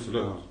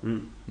 Absolut.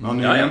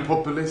 Han är ju en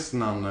populist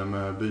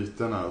med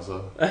bytena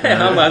alltså.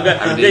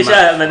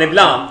 Men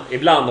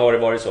ibland har det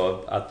varit så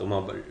att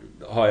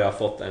har jag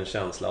fått en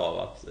känsla av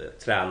att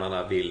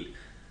tränarna vill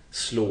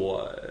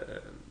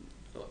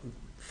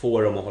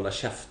få dem att hålla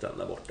käften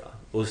där borta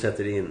och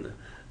sätter in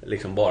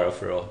liksom bara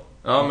för att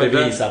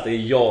bevisa att det är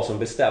jag som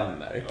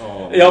bestämmer.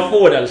 Jag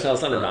får den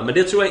känslan ibland. Men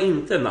det tror jag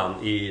inte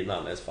i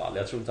Nannes fall.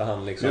 Jag tror inte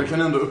han liksom... Jag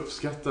kan ändå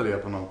uppskatta det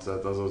på något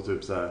sätt. Alltså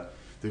typ så här,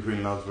 till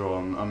skillnad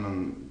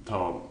från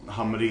ta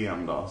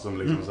Hamrén då,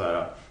 som liksom så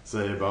här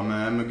säger bara,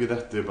 men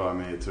Guidetti är bara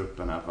med i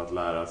truppen här för att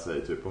lära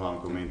sig typ, och han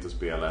kommer inte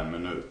spela en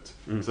minut.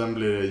 Sen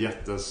blir det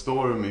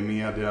jättestorm i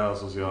media,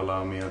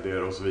 sociala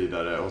medier och så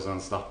vidare, och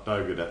sen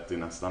startar Guidetti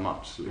nästa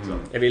match liksom.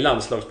 Är vi i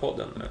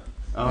landslagspodden nu?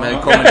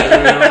 Men kommer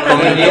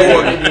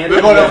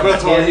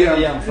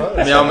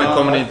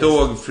ni inte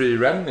ihåg Free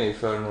Rennie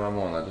för några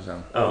månader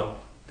sedan? Ja.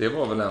 Det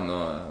var väl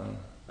ändå...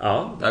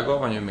 Där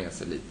gav han ju med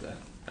sig lite.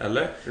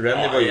 Eller?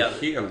 Rennie var ju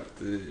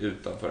helt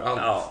utanför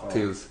allt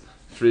tills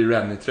Free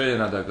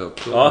Rennie-tröjorna dök upp.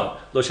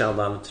 Då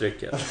kände han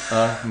trycket.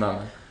 Men...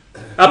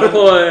 Apropå,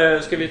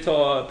 ska vi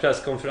ta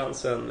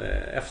presskonferensen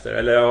efter?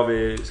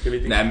 Eller ska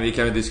vi... Nej, men vi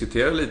kan väl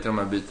diskutera lite de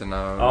här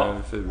bitarna.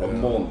 Och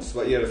Måns,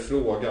 vad är det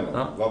frågan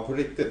om? Var på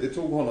riktigt? Det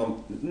tog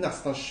honom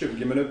nästan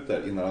 20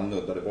 minuter innan han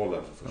nuddade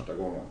bollen för första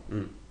gången.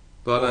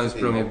 Då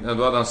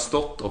hade han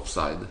stått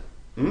offside.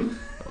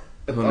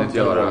 Hunnit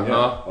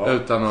göra.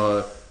 Utan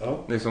att...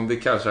 Liksom, det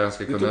kanske han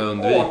ska kunna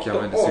undvika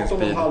med sin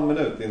speed. 18,5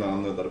 minuter innan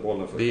han nuddade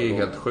bollen första gången. Det är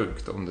helt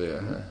sjukt om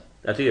det...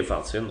 Jag tycker det är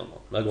fan synd om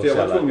honom. Jag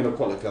var tvungen att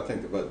kolla, för jag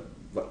tänkte,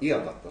 vad är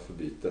detta för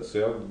byte? Så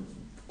jag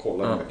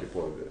kollade mycket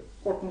på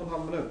det.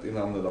 18,5 minuter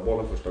innan han nuddade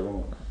bollen första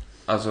gången.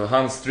 Alltså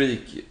hans streak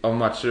av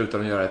matcher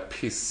utan att göra ett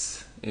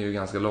piss är ju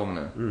ganska lång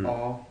nu.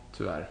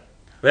 Tyvärr.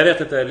 Och jag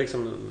vet inte,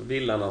 liksom,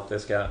 vill han att det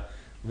ska...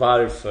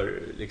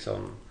 Varför liksom...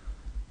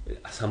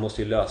 Alltså, han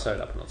måste ju lösa det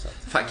där på något sätt.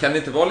 Fan, kan det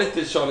inte vara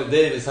lite Charlie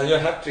Davis? Han gör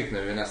hattrick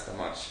nu i nästa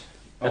match.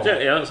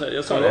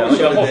 Jag sa det.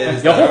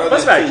 Jag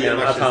hoppas verkligen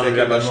att han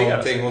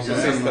revanscherar. Och så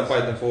sista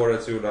fighten forward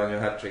så gjorde han ju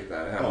hattrick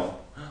där hemma.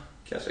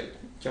 Kanske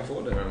kan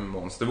få det med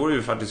Måns. Det vore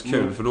ju faktiskt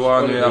kul, för då har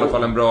han ju i alla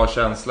fall en bra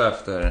känsla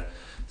efter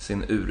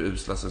sin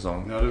urusla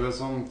säsong. Ja, det är väl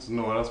sånt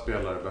några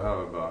spelare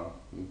behöver bara.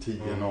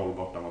 10-0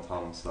 borta mot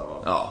Halmstad,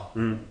 va? Ja.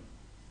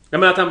 Ja,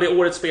 men att han blir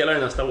årets spelare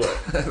nästa år.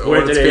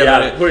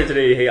 Vore inte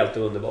det helt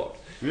underbart?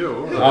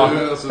 Jo,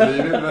 alltså,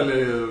 vi vill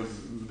väl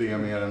det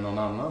mer än någon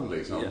annan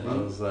liksom.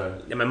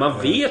 Ja, men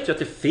man vet ju att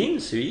det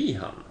finns ju i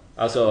han.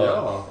 Alltså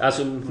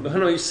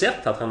han har ju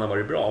sett att han har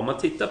varit bra. Om man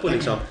tittar på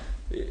liksom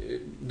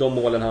de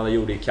målen han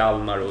gjorde i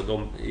Kalmar och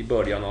i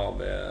början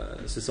av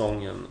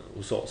säsongen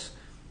hos oss.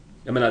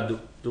 Jag menar,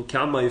 då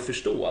kan man ju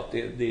förstå att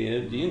det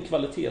är en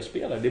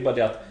kvalitetsspelare. Det är bara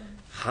det att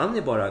han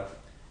är bara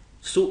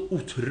så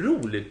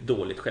otroligt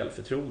dåligt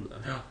självförtroende.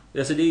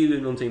 Alltså det är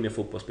ju någonting med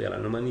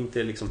fotbollsspelare. När man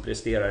inte liksom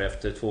presterar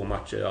efter 2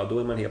 matcher, då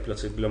är man helt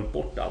plötsligt glömt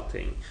bort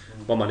allting.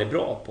 Vad man är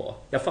bra på.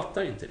 Jag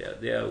fattar inte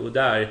det. Och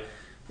där,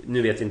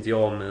 nu vet inte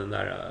jag om den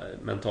där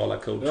mentala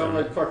coachen. Ja,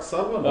 men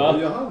Kvacksalvan,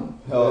 vad gör han?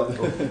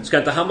 Ska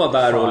inte han vara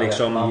där och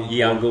liksom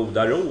ge en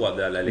goda råd?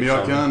 Eller liksom? Men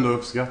jag kan ändå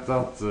uppskatta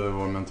att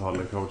vår mentala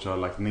coach har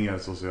lagt ner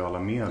sociala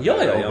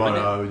medier och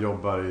bara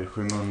jobbar i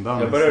skymundan.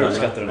 Jag börjar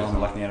uppskatta det när han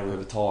har lagt ner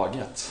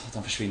överhuvudtaget. Att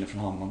han försvinner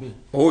från Hammarby.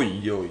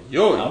 Oj.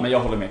 Ja, men jag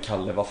håller med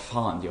Kalle. Vad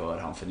fan gör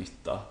han för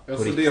nytta?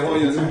 Alltså, det har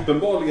ju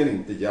uppenbarligen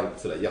inte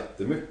hjälpt sådär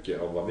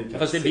jättemycket av vad vi kan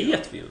Fast det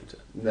vet vi ju inte.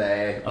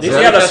 Nej. Det är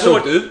så jävla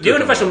svårt. Det är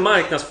ungefär som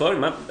marknadsföring.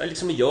 Man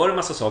liksom gör en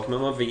massa saker,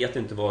 men man vet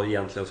inte vad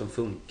egentligen som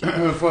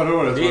funkar. Förra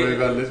året var det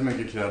väldigt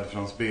mycket cred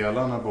från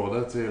spelarna,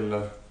 både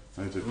till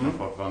typ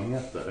vad han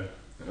heter.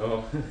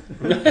 Ja.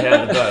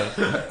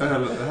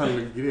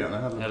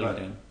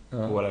 Hellgren.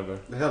 Whatever.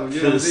 Nej,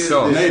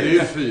 det är ju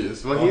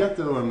Fys. Vad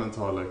heter vår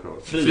mentala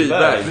coach?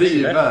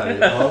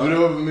 Friberg. Ja, men det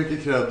var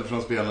mycket cred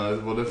från spelarna,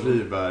 både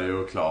Friberg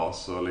och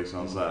Klas och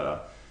liksom så här.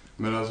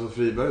 Men alltså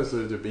Friberg så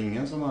är det typ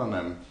ingen som har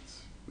nämnt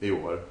i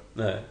år.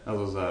 Nej.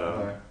 Alltså så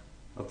här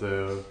att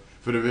det,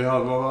 för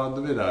vad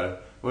hade vi där?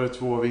 Var det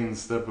 2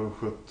 vinster på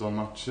 17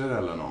 matcher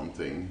eller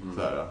någonting?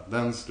 Så här,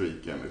 den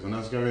streaken liksom,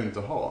 den ska vi inte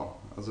ha.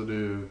 Alltså det är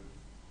ju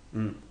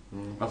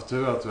haft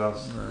tur att vi har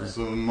haft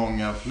så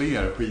många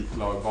fler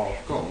skitlag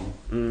bakom.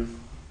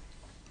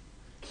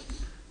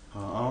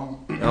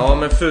 Ja,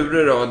 men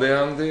Fure då, det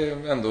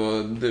är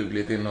ändå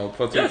dugligt inhopp.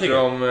 Vad tycker du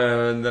om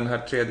den här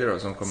tredje då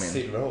som kom in?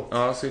 Silverholt.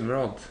 Ja,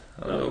 Silverholt.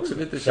 Ja, det är också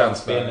lite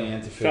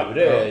Framspelningen till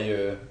Fure är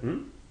ju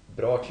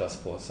bra klass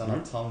på. Sen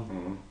att han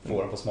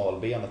får den på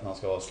smalbenet när han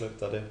ska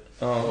avsluta det.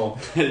 Det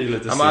är ju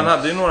lite men han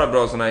hade ju några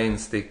bra såna här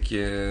instick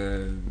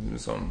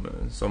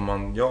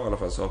som jag i alla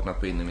fall saknat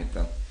på in i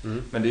mitten.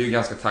 Men det är ju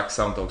ganska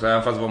tacksamt också.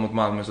 Även fast det var mot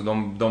Malmö så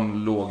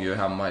de låg ju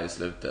hemma i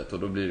slutet och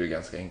då blir det ju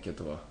ganska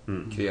enkelt att vara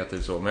kreativ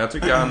så. Men jag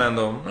tycker han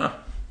ändå...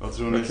 Vad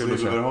tror ni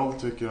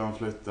Silverholt tycker om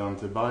flytten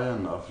till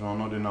Bayern då?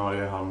 Från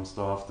ordinarie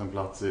Halmstad haft en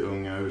plats i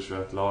unga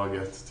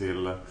U21-laget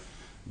till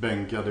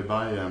bänkad i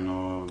Bayern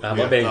och han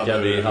var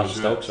bänkad i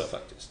Halmstad också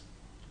faktiskt.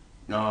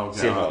 Ja,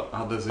 okej.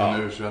 Han hade sin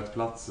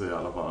U21-plats i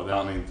alla fall. Det är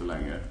han inte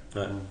längre.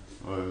 Nej.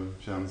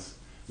 Och känns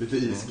lite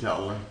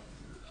iskall.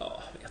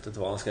 Ja, jag vet inte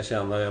vad han ska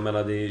känna. Jag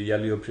menar, det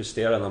gäller ju att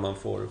prestera när man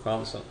får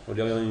chansen. Och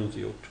det har han ju inte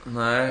gjort.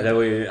 Nej. Det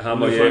var ju,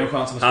 han höll ju på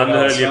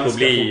att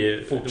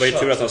bli... Det var ju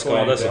tur att han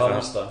skadade sig.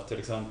 Halmstad till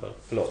exempel.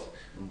 Förlåt.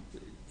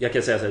 Jag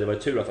kan säga att det var ju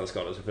tur att han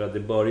skadade sig. För att det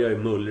börjar ju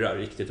mullra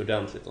riktigt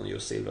ordentligt om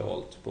just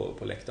Silverholt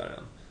på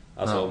läktaren.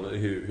 Alltså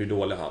hur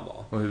dålig han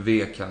var. Och hur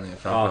vek han är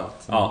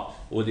framförallt. Ja.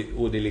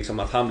 Och det liksom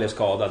att han blev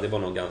skadad, det var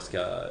nog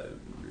ganska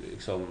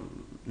liksom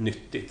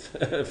nyttigt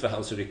för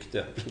hans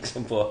rykte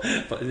liksom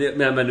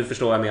men du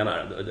förstår vad jag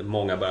menar.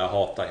 Många börjar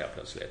hata helt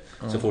plötsligt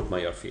så fort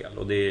man gör fel.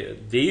 Och det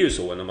är ju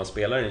så när man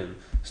spelar i en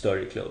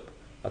större klubb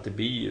att det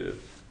blir ju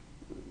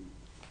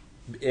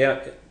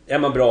är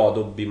man bra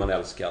då blir man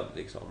älskad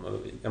liksom.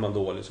 Är man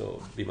dålig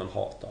så blir man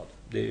hatad.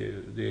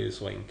 Det är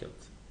så enkelt.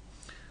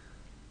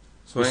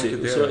 Så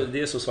enkelt är det.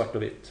 Det är så svart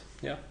och vitt.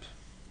 Japp.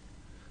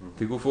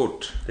 Det går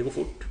fort.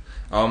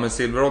 Ja, men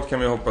Silverholt kan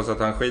vi hoppas att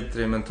han skiter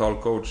i mental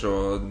coach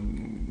och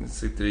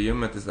sitter i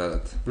gymmet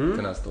istället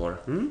till nästa år.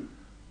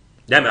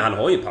 Nej, men han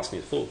har ju en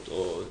passningsfot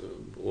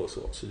och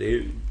så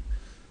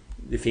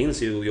det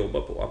finns ju att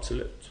jobba på,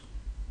 absolut.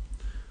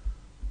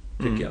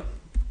 Tycker jag.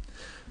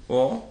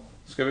 Ja,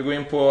 ska vi gå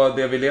in på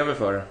det vi lever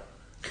för?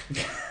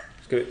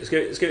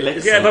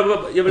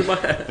 Jag vill bara...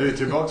 Är vi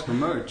tillbaka på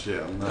merch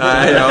igen?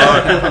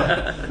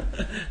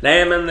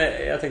 Nej, men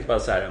jag tänkte bara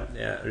så här.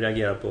 Jag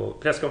reagerar på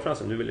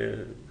presskonferensen. Du vill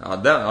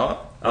ja.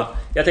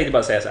 Jag tänkte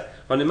bara säga så här.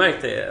 Har ni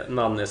märkt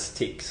Nannes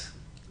tics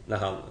när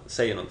han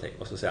säger någonting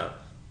och så säger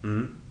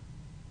han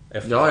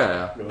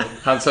Ja.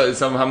 Han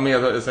som han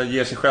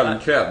ger sig själv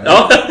cred.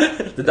 Ja,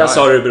 det där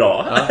sa du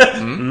bra.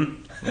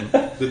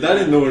 Det där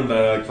är nog den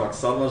där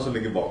kvacksalvan som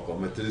ligger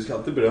bakom. Du ska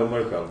alltid berömma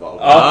dig själv.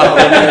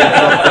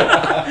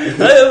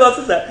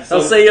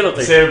 Han säger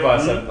någonting. Ser bara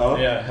sen.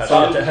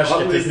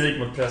 Härskarteknik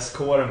mot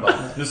presskåren bara.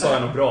 Nu sa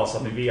jag något bra så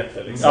att ni vet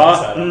det liksom. Ja,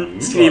 så här,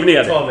 skriv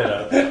ner det.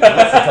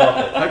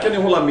 Här kan ni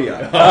hålla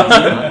med.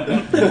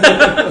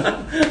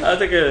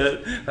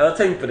 Jag har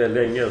tänkt på det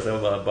länge och så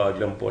har jag bara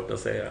glömt bort att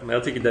säga. Men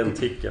jag tycker den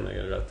ticken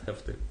är rätt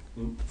häftig.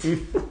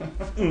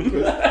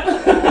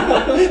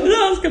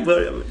 Jag ska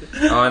börja med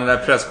det. Ja, den där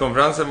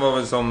presskonferensen var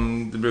väl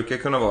som det brukar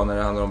kunna vara när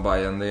det handlar om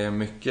Bayern. Det är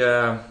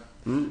mycket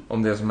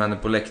om det som händer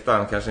på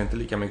läktaren, kanske inte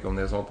lika mycket om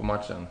det som var på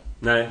matchen.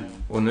 Nej.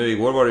 Och nu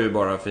igår var det ju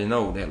bara fina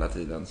ord hela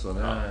tiden. Så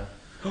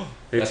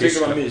det, jag tycker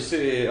det var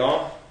mysig,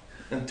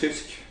 en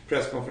tysk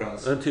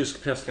presskonferens. En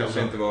tysk presskonferens.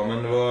 Kanske inte var,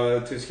 men det var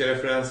tyska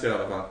referenser i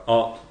alla fall.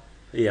 Ja,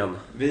 igen.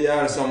 Vi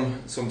är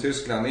som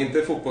Tyskland,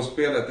 inte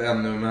fotbollsspelet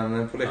ännu,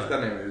 men på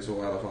läktaren är det ju så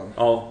i alla fall.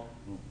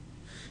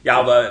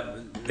 Ja,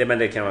 men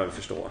det kan man väl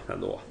förstå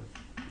ändå.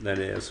 När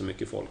det är så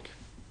mycket folk.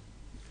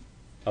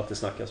 Att det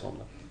snackas om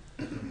det.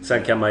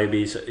 Sen kan man ju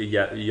bli,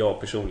 jag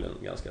personligen,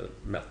 ganska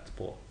mätt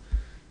på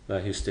den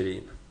här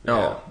hysterin.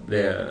 Ja,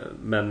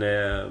 men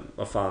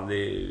vad fan, det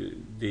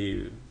är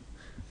ju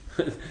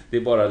det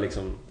är bara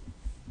liksom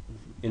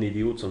en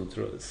idiot som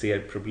ser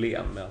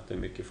problem med att det är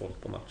mycket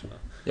folk på matcherna.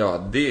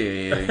 Ja,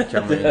 det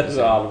kan man inte så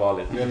säga.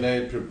 Allvarligt. Men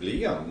nej,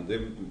 problem.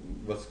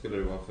 Vad skulle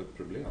det vara för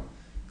problem?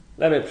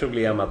 Det är ett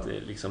problem att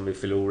vi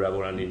förlorar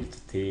vår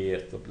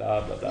identitet och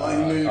bla bla bla.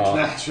 Man vill ju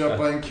knappt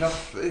köpa en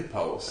kaffe i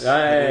paus.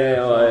 Nej,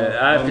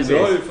 precis. Du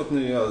har ju fått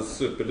nya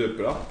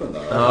superduper-appen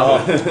där. Ja.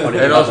 Är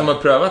det någon som har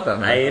prövat den?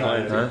 Nej, har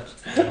inte.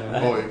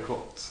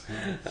 Bojkott.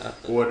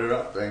 Order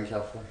up en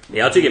kaffe.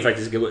 Jag tycker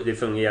faktiskt det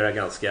fungerar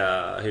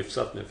ganska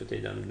hyfsat nu för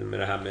tiden. Med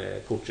det här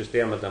med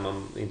kortsystemet där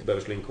man inte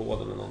behöver slå in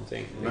koden eller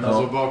någonting. Men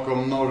alltså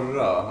bakom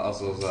norra,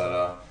 alltså så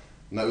här...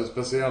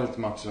 speciellt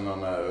matcherna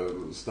när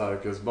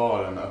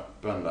starkölsbaren är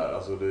öppen där,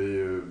 alltså det är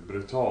ju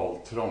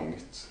brutalt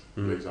trångt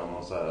liksom,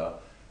 och så här,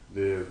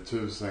 det är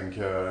 1000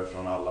 köer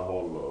från alla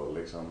håll och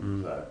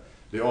liksom så här.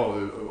 Det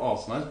är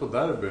asnice på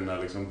derby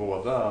när liksom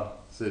båda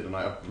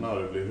sidorna är öppna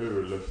och det blir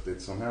hur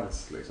luftigt som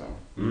helst liksom.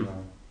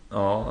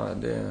 Ja,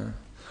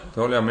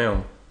 det håller jag med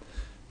om.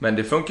 Men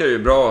det funkar ju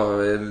bra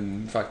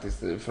faktiskt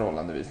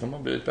förhållandevis. De har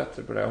blivit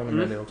bättre på det. Jag håller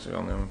med det också,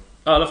 Jan. I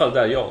alla fall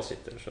där jag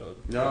sitter. Så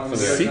ja, men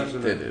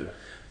sitter du?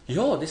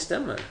 Ja, det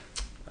stämmer.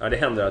 Ja, det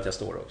händer att jag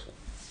står också.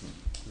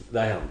 Det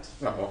har hänt.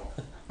 Jaha.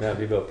 När jag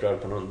blir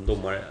upprörd på någon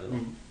domare eller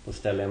då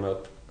ställer jag mig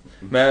upp.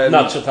 Men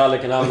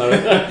Nachotallriken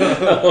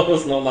hamnar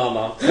hos någon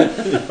annan.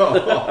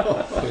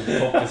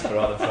 Kompis för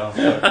att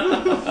framför.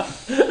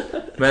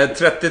 Men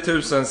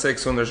 30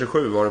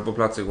 627 var det på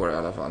plats igår i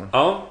alla fall.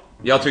 Ja.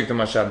 Jag tyckte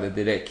man kände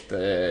direkt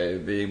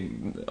vid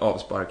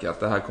avsparkat att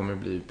det här kommer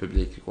bli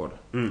publikrekord.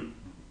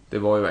 Det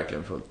var ju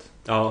verkligen fullt.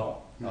 Ja.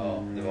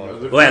 Det var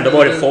det. Och ändå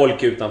var det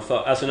folk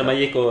utanför. Alltså när man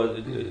gick och...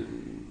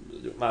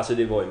 Alltså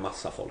det var ju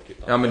massa folk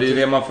utanför. Ja, men det är ju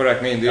det man får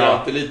räkna in. Det är ju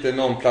alltid lite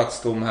någon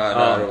plats tom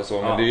här där och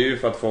så. Men det är ju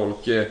för att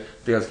folk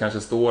dels kanske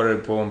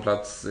står på en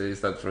plats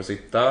istället för att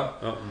sitta.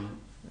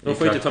 De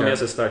får inte ta med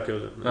sig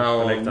starköl.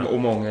 Och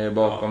många är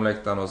bakom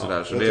läktaren och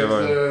sådär. Så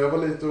jag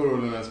var lite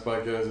orolig när jag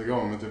sparkades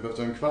igång. Men typ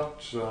efter en kvart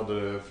så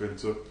hade det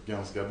fyllts upp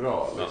ganska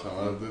bra. Liksom.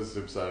 Det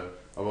är typ så här,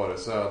 vad var det?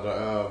 Södra,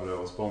 övre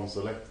och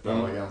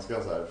sponsorläktaren var ganska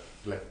så här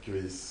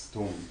fläckvis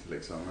tomt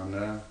liksom.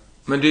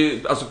 Men det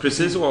är alltså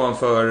precis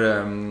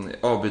ovanför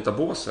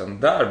avbytarbåsen.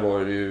 Där var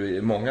det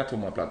ju många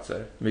tomma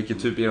platser.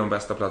 Vilket typ är de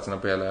bästa platserna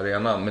på hela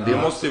arenan. Men det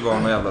måste ju vara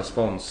någon jävla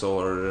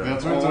sponsor. Men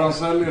jag tror inte de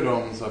säljer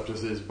dem så här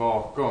precis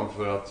bakom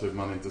för att typ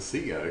man inte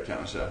ser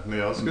kanske. Men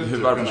jag skulle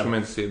varför ska man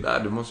inte se där?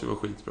 Det måste ju vara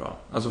skitbra.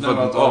 Alltså för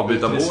att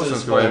avbytarbåsen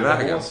ska vara i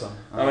vägen. Ja,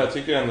 men jag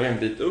tycker ändå en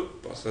bit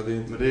upp. Alltså, det är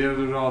inte... Men det är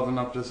ju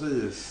raderna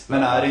precis.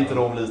 Men är det inte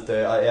de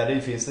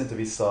lite... finns det inte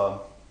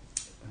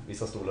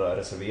vissa stolar där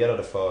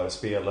reserverade för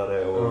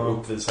spelare och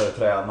uppvisare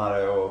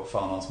tränare och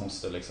fan hans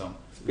moster liksom.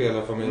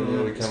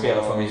 Spelarfamiljer, det kan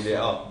spelarfamiljer,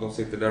 vara, de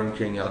sitter där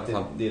omkring i alla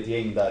fall. Det är ett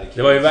gäng där.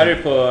 Det var ju värre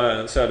på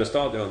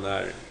Söderstadion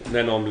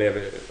när någon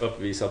blev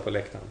uppvisad på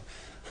läktaren.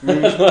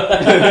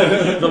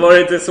 Då var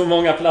det inte så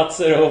många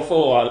platser att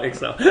få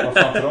liksom. Vad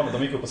fan för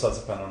de gick upp och satte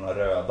sig på den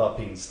röda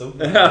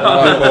pinstolen.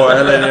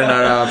 Eller i den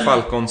här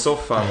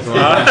Falcon-soffan.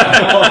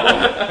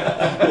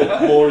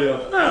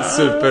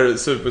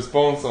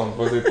 Supersponsorn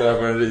på att sitta där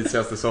på den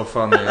risigaste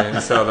soffan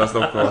i södra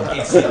Stockholm.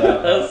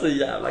 Så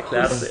jävla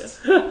klassigt.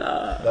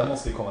 Den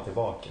måste ju komma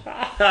tillbaka.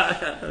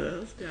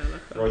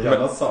 Och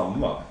gärna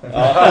samma.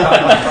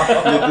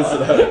 Lite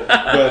sådär.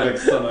 Börjar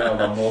växa någon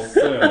jävla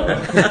mosse.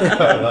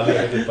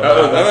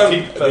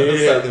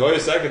 Det var ju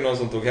säkert någon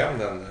som tog hem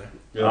den där.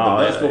 Ja,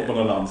 den där står på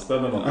någon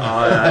landställe.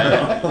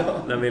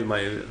 Den vill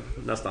man ju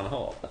nästan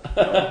ha.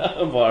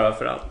 Bara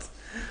för att.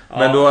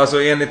 Men då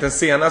alltså enligt den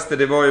senaste,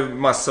 det var ju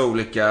massa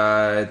olika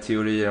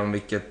teorier om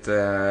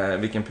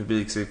vilken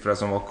publiksiffra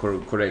som var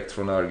korrekt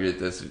från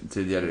Örgrytes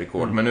tidigare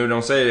rekord. Men nu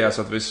de säger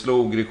alltså att vi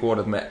slog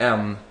rekordet med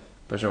en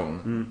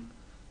person.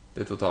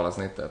 Det totala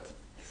snittet.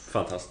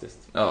 Fantastiskt.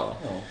 Ja.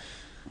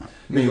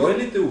 Men jag är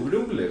lite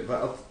orolig.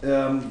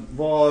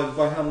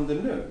 Vad händer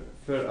nu?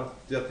 För att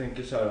jag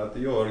tänker så här att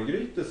i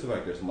Örgryte så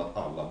verkar det som att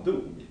alla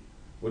dog.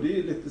 Och det är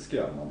ju lite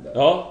skrämmande.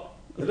 Ja.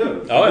 Eller?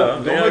 Ja,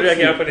 jag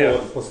reagerar på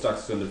det. På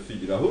strax under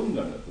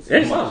 400 nu. Är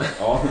det sant?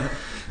 Ja.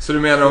 Så du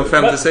menar om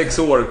 56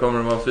 år kommer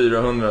det vara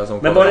 400 som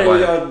men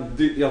kommer?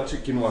 Jag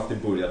tycker nog att det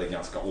började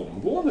ganska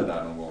omgående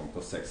där någon gång på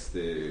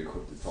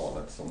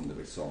 60-70-talet som det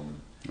liksom...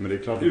 Men det är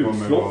klart det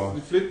kommer vara...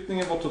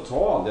 Utflyttningen var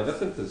total. Jag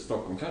vet inte,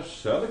 Stockholm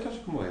Söder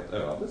kanske kommer att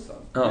vara helt öde sen.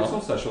 Ja. Det är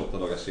som så här 28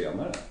 dagar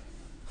senare.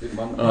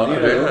 Man är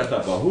runt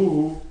där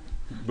bara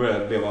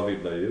börjar leva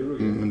vilda djur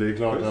och men det är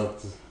klart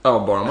att...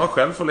 Ja, bara man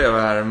själv får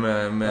leva här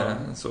med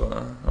så...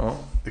 Ja.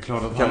 Det är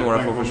klart att kan några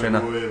få kommer försvinna.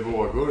 Gå i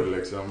vågor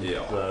liksom.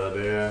 Ja.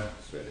 Det är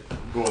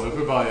både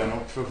för Bayern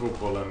och för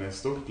fotbollen i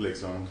stort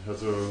liksom. Jag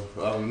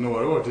tror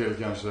några år till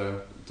kanske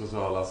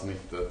totala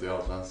snittet i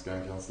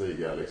Allsvenskan kan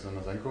stiga liksom.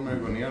 Men sen kommer det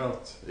gå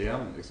neråt igen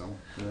liksom.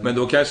 Men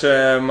då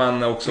kanske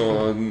man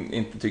också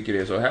inte tycker det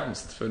är så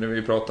hemskt. För när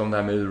vi pratar om det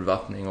här med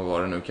urvattning och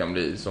vad det nu kan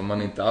bli, som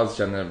man inte alls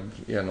känner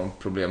är något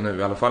problem nu.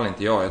 I alla fall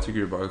inte jag. Jag tycker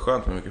det bara är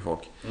skönt med mycket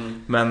folk.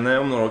 Men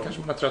om några år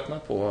kanske man har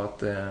tröttnat på att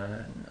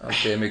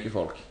det är mycket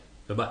folk.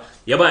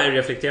 Jag bara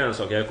reflekterar en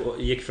sak. Jag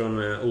gick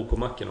från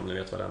OK-macken, om ni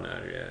vet vad den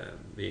är.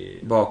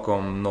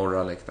 Bakom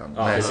norra läktaren.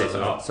 Ja, precis.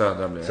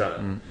 Södra blev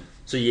det.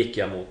 Så gick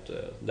jag mot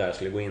där jag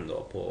skulle gå in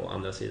då, på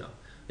andra sidan.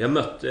 Jag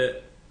mötte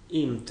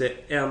inte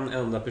en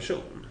enda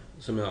person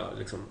som jag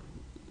liksom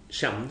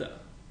kände.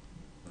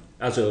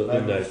 Alltså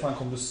under... Var fan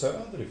kom du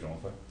söderifrån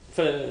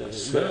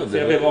för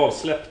jag blev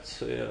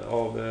avsläppt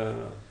av...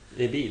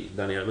 i bil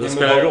där nere, men det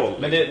spelar roll.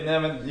 Men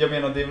jag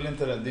menar, det är väl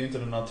inte, det är ju inte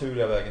den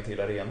naturliga vägen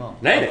till arenan.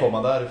 Nej, att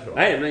komma därifrån.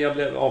 Nej, men jag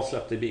blev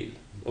avsläppt i bil.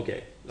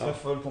 Okej. Ja.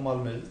 Träffade väl på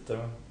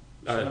Malmöiter.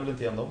 Känner väl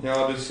inte igen dem.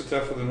 Ja, du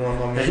träffade några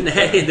Malmöiter.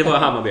 Nej, det var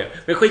Hammarby.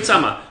 Men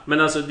skitsamma.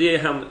 Men alltså,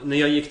 när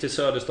jag gick till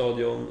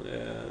Söderstadion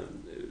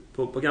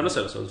på gamla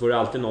Söderstadion, så var det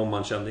alltid någon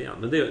man kände igen.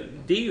 Men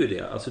det är ju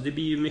det. Alltså, det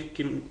blir ju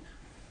mycket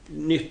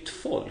nytt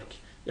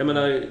folk. Jag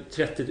menar,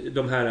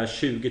 de här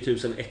 20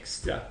 000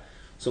 extra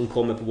som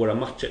kommer på våra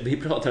matcher. Vi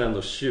pratar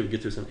ändå 20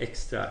 000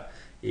 extra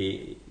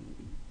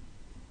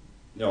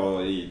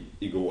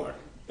igår.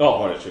 Ja,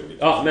 var det 20 000.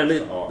 Ja, men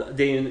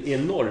det är en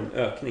enorm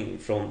ökning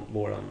från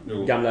våran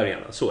gamla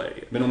arena. Så är det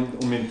ju. Men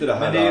om inte det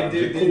här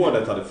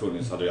rekordet hade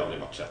funnits, hade det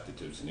aldrig varit 30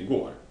 000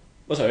 igår.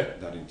 Vad sa du?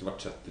 Det hade inte varit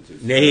 30 000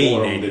 nej,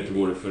 om det inte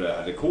vore för det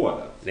här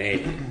rekordet.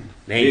 Nej.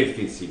 Det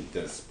finns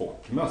inte en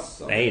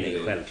sportmössa.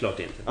 Nej, självklart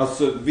inte.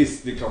 Alltså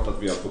visst, det är klart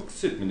att vi har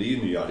vuxit, men det är ju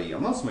nya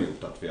arenan som har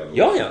gjort att vi har...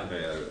 Ja.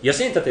 Jag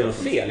säger inte att det är något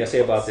fel. Jag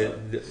säger bara att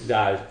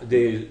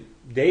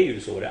det är ju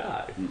så det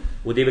är.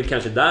 Och det är väl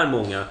kanske där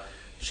många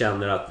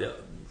känner att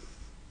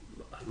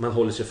man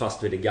håller sig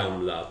fast vid det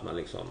gamla, att man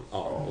liksom,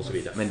 och så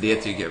vidare. Men det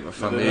tycker jag,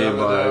 fan, det är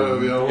bara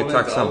jag är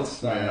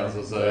tacksamt.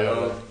 Alltså, så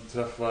jag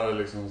träffar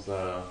liksom så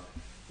här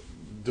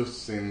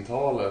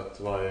dussintalet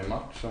varje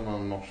match som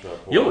man morsar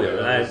på. Jo,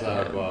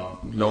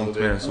 långt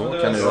mer än så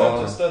kan det vara.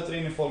 Man stöter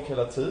in i folk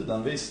hela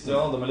tiden. Visst,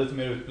 de är lite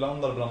mer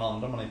utblandade bland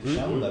andra man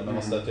inte känner, men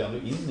man stöter ju ändå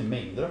in i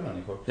mängder av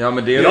människor. Ja,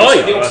 men det är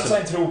det är också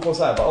en tro på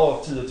så här,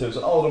 10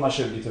 000, de här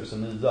 20 000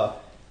 nya.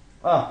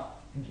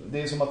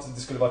 Det är som att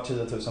det skulle vara 10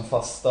 000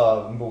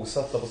 fasta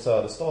bosatta på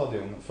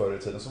Söderstadion förr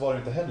i tiden. Så var det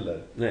inte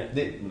heller.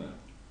 Nej.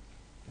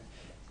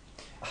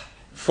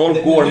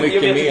 Folk går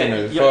mycket mer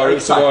nu.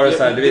 Förut så var det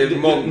så här, det är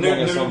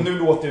många som... Nu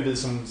låter ju vi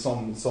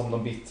som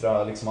de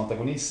bittra liksom,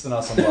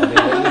 antagonisterna som bara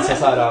liksom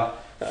så här,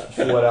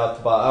 får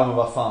att bara, men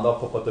vad fan, det har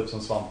poppat upp som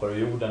svampar ur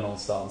jorden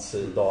någonstans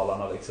i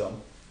Dalarna liksom.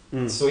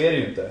 Så är det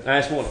ju inte.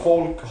 Nej,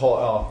 folk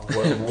har,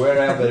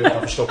 wherever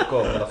utanför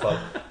Stockholm i alla fall,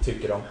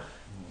 tycker de.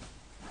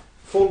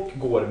 Folk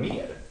går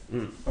mer.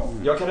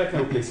 Jag kan räkna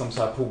upp liksom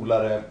så här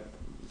polare,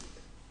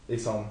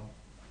 liksom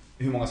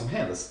hur många som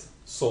helst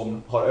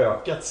som har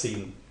ökat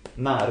sin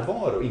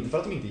närvaro, inte för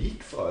att de inte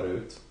gick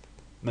förut,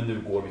 men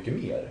nu går mycket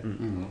mer.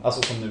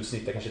 Alltså som nu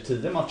snittar kanske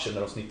 10 matcher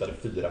när de snittade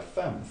 4-5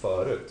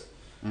 förut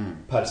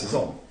per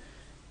säsong.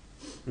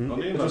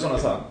 Jag tror sådana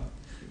så här.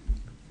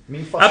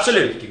 Min farsa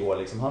gick igår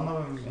liksom. Han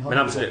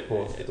har gått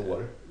på ett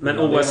år. Men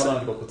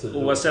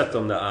oavsett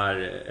om det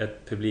är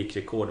ett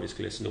publikrekord vi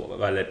skulle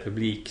slå, eller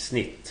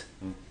publiksnitt,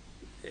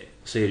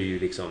 så är det ju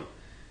liksom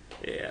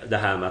det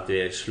här med att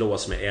det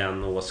slås med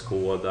en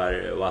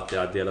åskådare och att det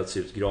har delats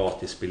ut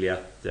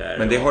gratisbiljetter.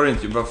 Men det har det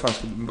inte. Vad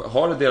fan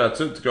har det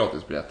delats ut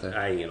gratisbiljetter?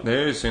 Nej, ingen. Det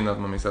är ju synd att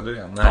man missade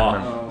det.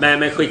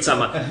 Men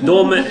skitsamma.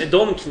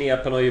 De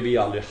knepen har ju vi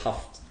aldrig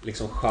haft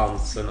liksom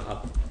chansen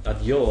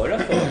att göra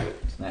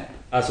förut. Nej.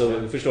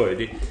 Alltså, förstår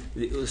du?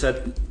 Så att,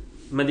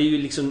 men det är ju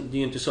liksom, det är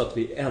ju inte så att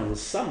vi är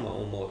ensamma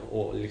om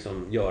att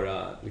liksom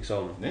göra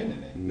liksom...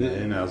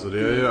 Nej, alltså det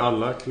är ju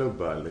alla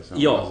klubbar liksom.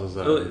 Ja,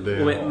 alltså,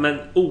 men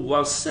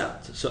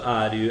oavsett så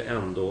är det ju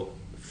ändå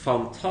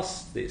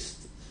fantastiskt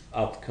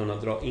att kunna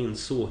dra in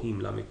så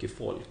himla mycket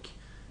folk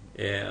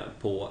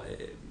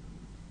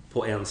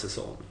på en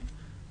säsong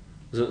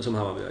som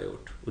Hammarby har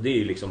gjort. Och det är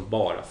ju liksom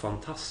bara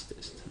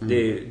fantastiskt.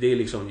 Det är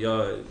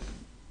liksom,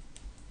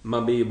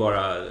 man blir ju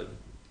bara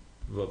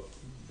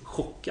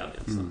chockad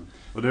egentligen.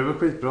 Och det är väl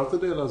skitbra att det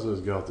delas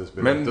ut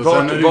gratisbiljetter. Men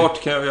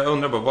jag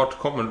undrar bara, vart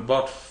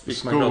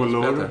fick man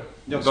gratisbiljetter?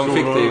 De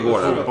fick det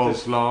igår.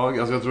 Fotbollslag,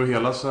 alltså jag tror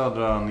hela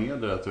södra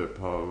nedre typ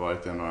har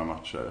varit i några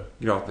matcher.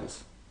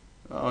 Gratis?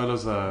 Ja, eller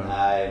så här.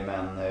 Nej,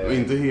 men...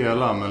 Inte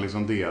hela, men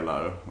liksom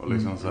delar. Och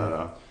liksom så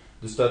här.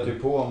 Du stöter ju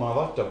på, om man har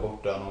varit där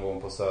borta någon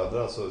gång på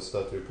Södra så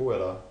stöter du på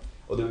hela.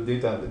 Och det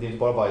är inte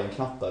bara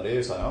Bajen-knattar, det är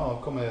ju så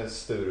här, kommer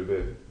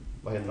Stureby,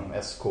 vad heter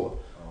de, SK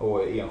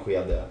och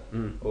Enskede.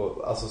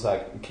 Och alltså så här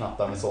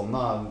knattar med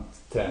sådana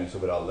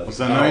träningsoveraller. Och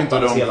sen har inte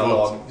de hela fått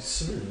lag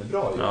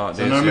svinbra ju. Ja,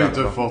 sen har de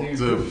inte fått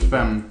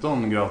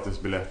 15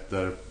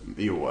 gratisbiljetter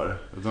i år.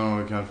 Utan de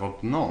har kanske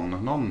fått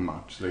någon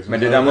match liksom. Men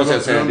det där måste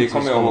jag säga, det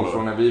kommer jag ihåg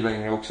från när vi var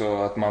yngre också,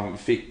 att man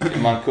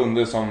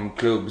kunde som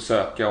klubb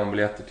söka om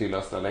biljetter till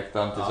Östra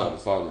läktaren till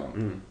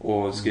Söderstadion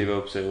och skriva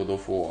upp sig och då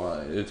få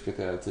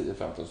utkvittera 10-15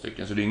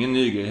 stycken. Så det är ingen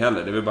ny grej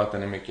heller, det är väl bara att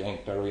den är mycket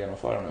enklare att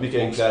genomföra nu.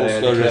 Mycket enklare,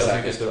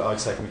 mycket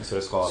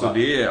större skala. Så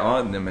det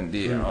är, men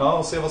det är... Ja,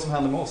 och se vad som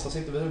händer med oss, så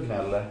sitter vi och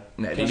gnäller.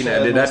 Nej,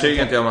 det där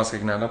tycker inte jag man ska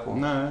gnälla på.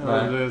 Nej.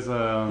 Det är så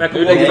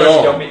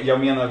här... Jag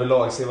menar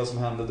överlag, se vad som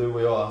hände du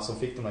och jag som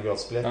fick de här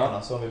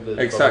gratisbiljetterna, så har vi blivit.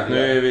 Exakt,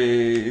 nu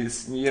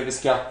ger vi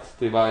skatt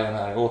till Bajen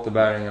här,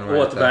 återbäring genom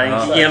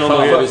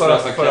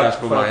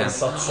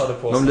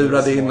de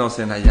lurade in oss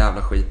i den här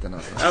jävla skiten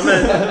alltså. Ja, men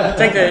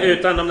tänk dig,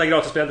 utan de där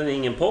gratisbiljetterna är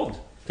ingen podd.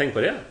 Tänk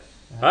på det.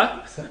 Va?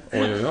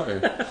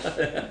 Oj.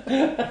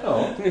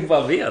 Ja, ni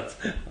bara vet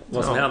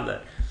vad som händer.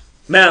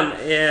 Men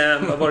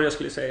vad var det jag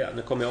skulle säga?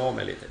 Nu kommer jag av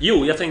mig lite.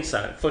 Jo, jag tänkte så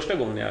här, första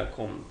gången jag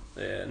kom,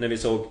 när vi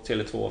såg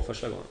Tele2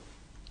 första gången,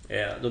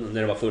 då,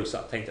 när det var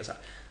fullsatt, tänkte jag så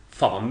här,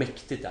 fan vad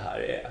mäktigt det här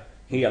är.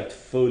 Helt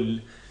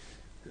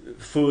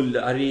full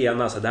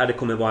arena, så det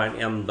kommer vara en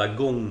enda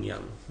gången.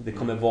 Det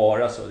kommer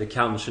vara så, det är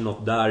kanske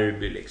något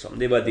derby liksom.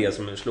 Det var det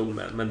som slog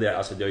mig. Men det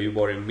har ju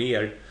varit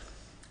mer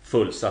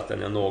fullsatt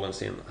än jag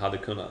någonsin hade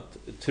kunnat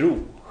tro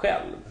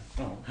själv.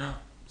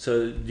 Så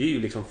det är ju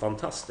liksom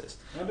fantastiskt.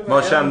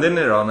 Vad kände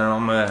ni då när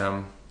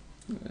de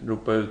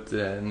ropade ut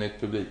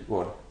nytt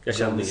publikvård? Jag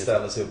kände inget.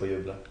 Ställde sig upp och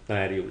jubla.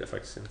 Nej, det gjorde jag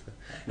faktiskt inte.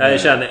 Nej,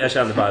 jag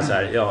kände bara så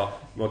här, ja,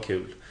 vad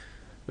kul.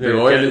 Det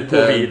var ju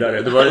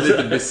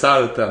lite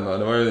bisarrt ändå.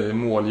 Det var ju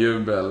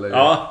måljubel.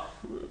 Ja,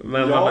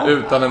 men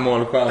utan en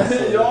målchans.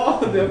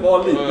 Ja, det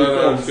var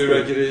lite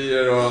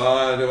fyrverkerier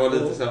och det var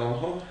lite så här.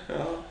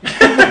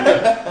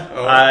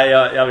 Nej,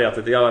 jag vet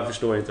inte. Jag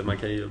förstår inte hur man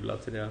kan jubla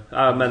till det.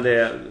 Ja,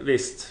 men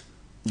visst.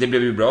 Det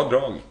blev ju bra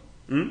drag.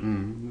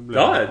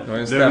 Det var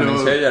en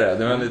stämningshöjare.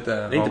 Det var lite.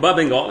 Det är inte bara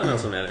bengalerna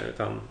som är det,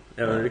 utan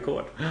även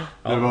rekord.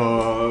 Ja. Det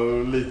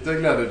var lite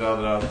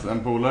glädjedödare att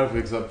en polare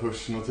fick så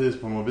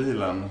push-notis på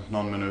mobilen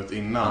någon minut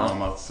innan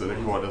om att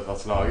rekordet var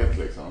slaget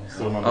liksom.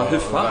 Så hur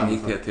fan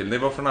gick det till? Det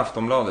var från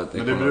Aftonbladet.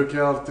 Men det brukar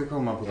ju alltid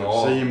komma på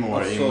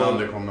C-more innan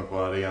det kommer på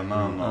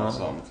arenan och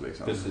sånt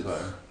liksom. Precis.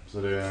 Så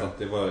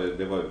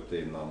det var ute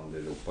innan det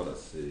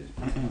ropades i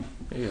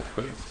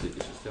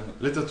speakersystemet.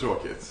 Lite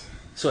tråkigt.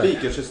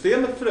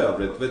 Speakersystemet för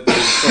övrigt, vet du,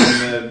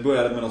 som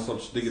började med någon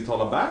sorts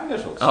digitala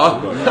bangers också. Ja.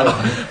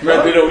 Men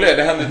det roliga är,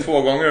 det hände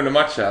 2 gånger under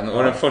matchen.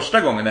 Och den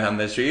första gången det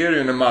hände så är det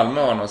ju när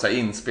Malmö har någon så här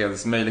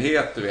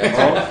inspelsmöjlighet, du vet.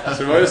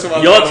 Så det var ju som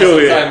att jag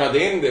tror ju att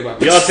det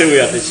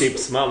är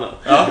Chipsmannen.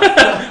 Ja.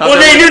 Och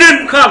det är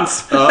ju en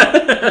chans! Ja.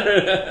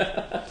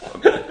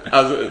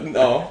 Alltså,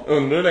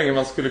 undrar hur länge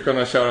man skulle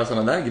kunna köra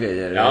sådana där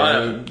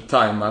grejer.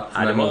 Timat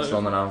när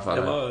motståndarna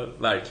anfaller. Det var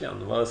verkligen,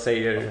 vad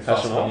säger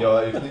personal?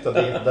 Jag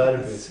utnyttjade det där,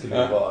 det skulle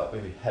vara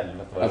i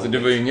helvete. Alltså det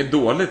var ju inget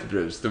dåligt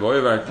brus. Det var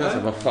ju verkligen så,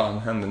 vad fan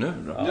händer nu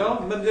då?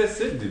 Ja, men det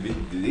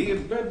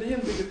börjar bli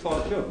en digital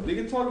klubb.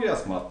 Digital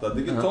gräsmatta,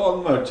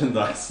 digital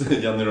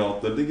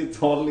merchandise-generator,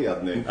 digital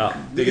ledning,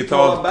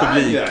 digital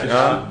publik.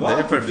 Ja, det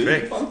är perfekt. Det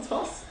är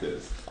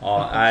fantastiskt.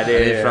 Ja,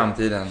 det är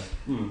framtiden.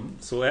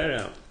 Så är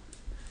det.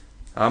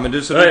 Ja, men du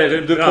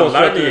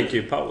påstår att det gick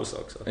ju paus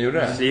också. Gjorde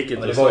det?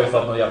 Det var ju för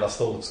att någon jävla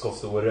stolpskott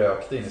stod och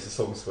rökte in i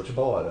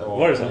säsongssportsbaren.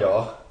 Var det så?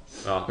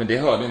 Ja. Men det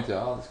hörde inte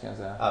jag alls, kan jag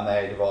säga.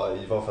 Nej, det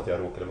var för att jag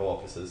råkade vara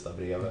precis där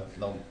bredvid.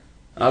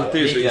 Allt är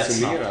ju så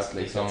isolerat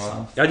liksom.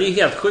 Ja, det är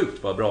helt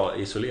sjukt vad bra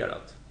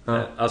isolerat.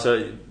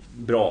 Alltså,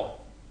 bra.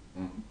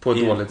 På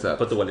ett dåligt sätt.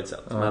 På ett dåligt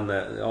sätt. Men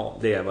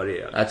det är vad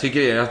det är. Jag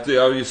tycker att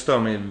jag stör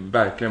mig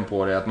verkligen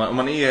på det. Att om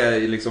man är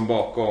liksom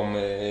bakom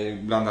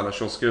bland alla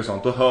kiosker och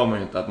sånt, då hör man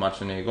ju inte att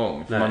matchen är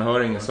igång. För man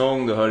hör ingen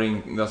sång, du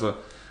hör alltså,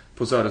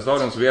 på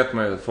Söderstadion så vet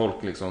man ju att folk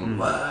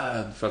liksom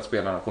för att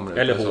spelarna kommer ut.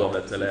 Eller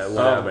hovet eller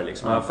whatever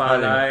liksom.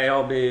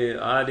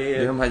 Det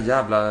är de här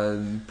jävla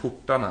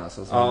portarna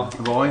alltså,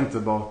 var inte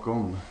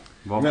bakom.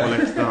 Var på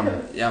läktaren.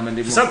 Ja, men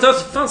det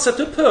sätt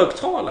upp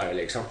högtalare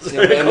liksom.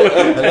 Ja, men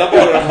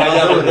bara de här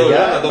jävla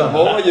dörrarna, de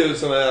har ju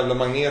såna jävla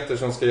magneter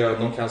som ska göra att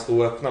de kan stå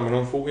och öppna, men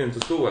de får ju inte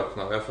stå och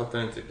öppna. Jag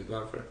fattar inte riktigt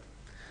varför.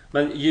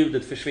 Men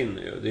ljudet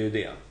försvinner ju, det är ju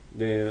det.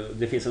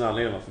 Det finns en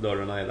anledning varför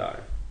dörrarna är där.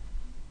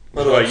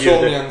 Vadå,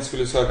 sången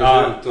skulle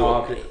sökas ut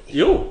och...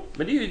 Jo,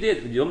 men det är ju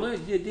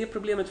det är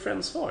problemet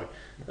främst har.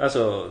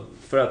 Alltså,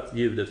 för att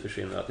ljudet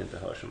försvinner, att inte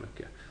hörs så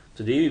mycket.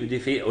 Så det är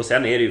ju och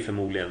sen är det ju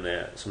förmodligen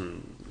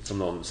som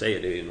någon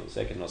säger, det är ju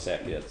säkert någon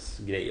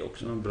säkerhetsgrej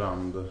också. En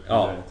brand.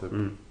 Ja.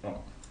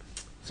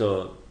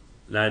 Så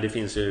nej, det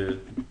finns ju,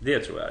 det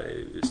tror jag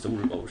är stor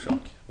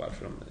orsak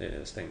varför de är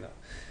stängda.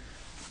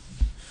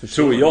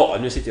 Tror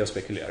jag, nu sitter jag och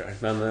spekulerar.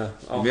 Men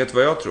vet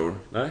vad jag tror?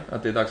 Nej.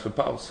 Att det är dags för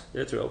paus.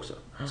 Det tror jag också.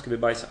 Ska vi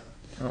bajsa?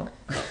 Ja.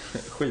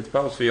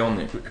 Skitpaus för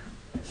Johnny.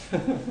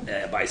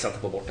 Jag bajsade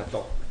på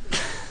bortaplan.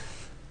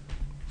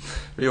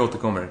 Vi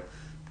återkommer.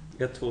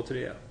 1, 2,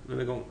 3. Nu är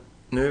vi igång.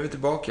 Nu är vi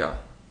tillbaka.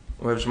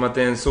 Och eftersom att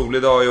det är en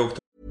solig dag i oktober.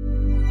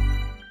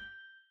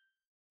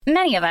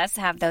 Many of us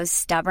have those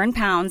stubborn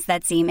pounds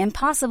that seem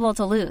impossible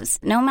to lose,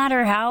 no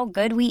matter how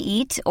good we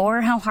eat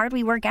or how hard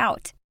we work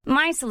out.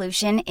 My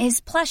solution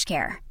is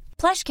PlushCare.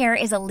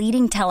 PlushCare is a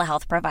leading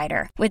telehealth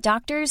provider with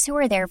doctors who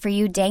are there for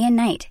you day and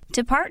night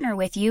to partner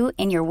with you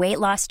in your weight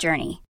loss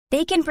journey.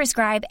 They can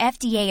prescribe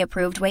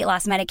FDA-approved weight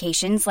loss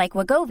medications like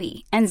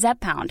Wegovy and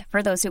Zepbound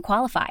for those who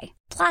qualify.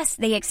 Plus,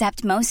 they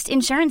accept most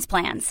insurance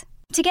plans.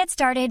 To get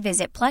started,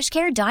 visit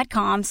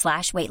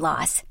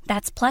plushcare.com/weightloss.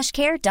 That's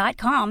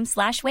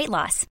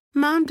plushcare.com/weightloss.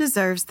 Mom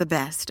deserves the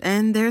best,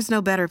 and there's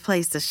no better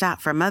place to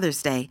shop for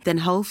Mother's Day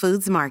than Whole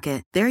Foods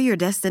Market. They're your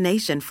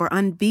destination for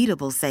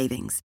unbeatable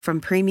savings, from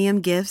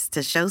premium gifts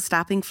to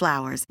show-stopping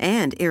flowers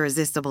and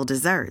irresistible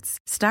desserts.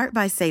 Start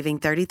by saving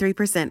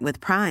 33% with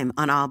Prime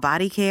on all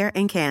body care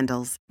and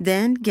candles.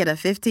 Then get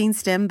a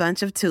 15-stem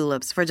bunch of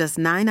tulips for just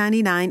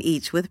 $9.99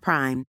 each with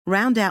Prime.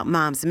 Round out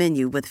Mom's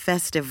menu with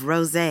festive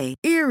rosé,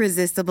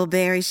 irresistible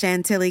berry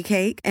chantilly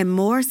cake, and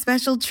more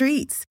special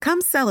treats.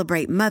 Come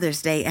celebrate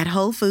Mother's Day at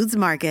Whole Foods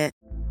Market.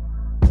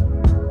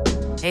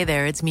 Hey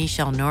there, it's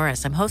Michelle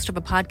Norris. I'm host of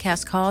a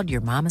podcast called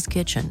Your Mama's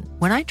Kitchen.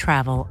 When I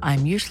travel,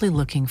 I'm usually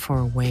looking for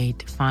a way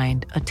to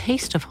find a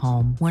taste of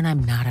home when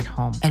I'm not at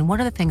home. And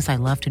one of the things I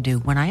love to do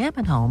when I am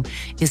at home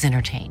is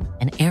entertain.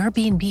 And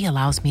Airbnb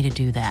allows me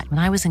to do that.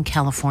 When I was in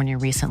California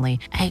recently,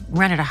 I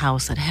rented a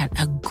house that had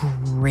a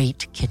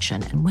great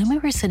kitchen. And when we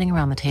were sitting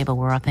around the table, we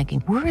were all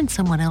thinking, we're in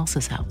someone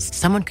else's house.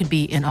 Someone could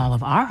be in all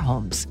of our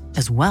homes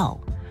as well.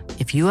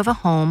 If you have a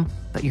home,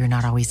 but you're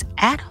not always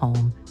at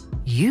home,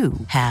 you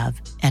have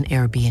an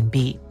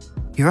Airbnb.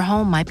 Your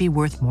home might be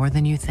worth more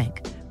than you think.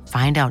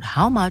 Find out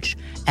how much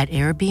at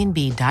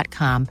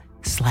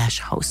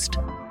airbnb.com/host.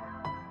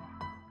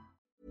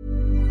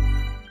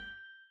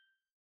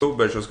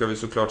 Oktober så ska vi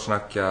såklart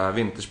snacka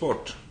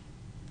vintersport.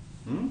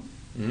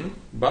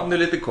 Band är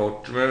lite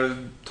kort.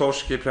 Men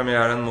torsk i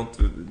premiären mot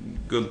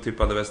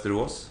guldtippade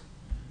Västerås.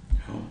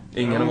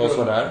 Ingen av oss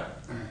var där.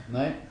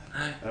 Nej.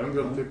 Är de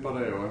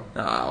guldtippade i år?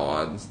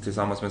 Ja,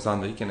 tillsammans med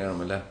Sandviken är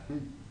de eller?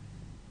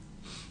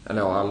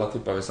 Eller ja, alla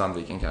tippar väl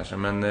Sandviken kanske.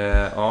 Men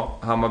ja,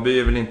 Hammarby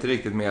är väl inte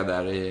riktigt med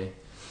där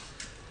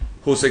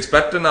hos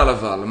experterna i alla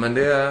fall. Men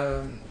det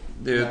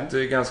är ju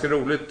ett ganska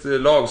roligt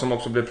lag som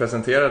också blir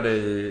presenterade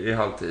i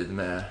halvtid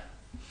med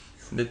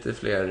lite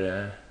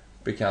fler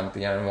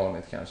bekantingar än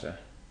vanligt kanske.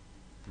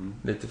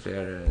 Lite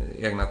fler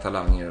egna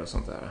talanger och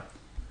sånt där.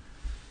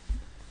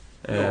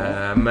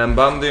 Men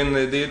bandyn,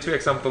 det är ju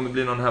tveksamt om det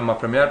blir någon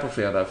hemmapremiär på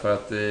fredag för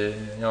att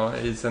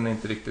isen är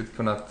inte riktigt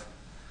kunnat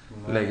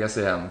lägga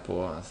sig än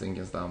på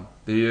Zinkensdamm.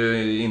 Det är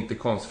ju inte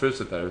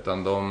konstfruset där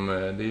utan det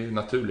är ju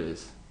naturlig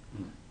is.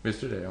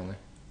 Visste du det, Johnny?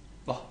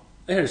 Va?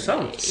 Är det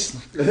sant?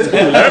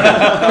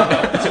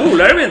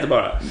 Spolar de inte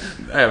bara?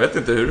 Nej, jag vet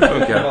inte hur det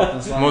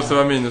funkar. Måste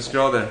vara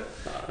minusgrader.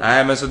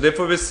 Nej, men så det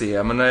får vi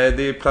se. Men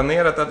det är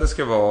planerat att det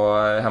ska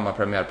vara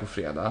hemmapremiär på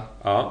fredag.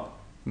 Ja.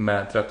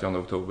 Med 30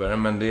 oktober,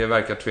 men det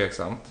verkar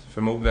tveksamt.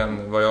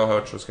 Förmodligen, vad jag har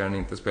hört, så ska den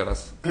inte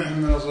spelas.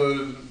 Men alltså,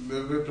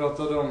 vi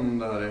pratade om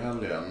det här i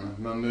helgen.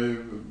 Men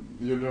nu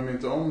gjorde de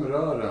inte om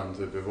rören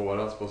typ i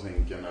våras på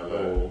Zinken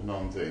eller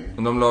någonting.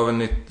 Och de la väl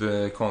nytt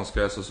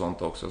konstgräs och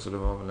sånt också, så det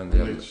var väl en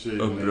del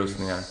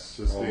upprustningar.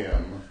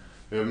 System.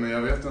 Ja, men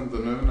jag vet inte,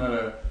 nu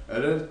när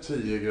är det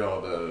 10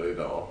 grader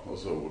idag och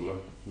sol,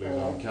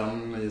 liksom,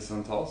 kan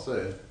isen ta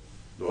sig?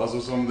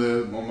 Alltså som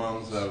det, om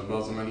man så här,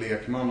 bara som en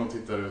lekman och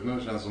tittar ut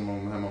nu, känns som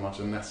om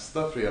hemmamatchen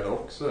nästa fredag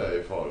också är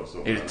i fara och så.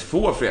 Är det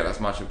 2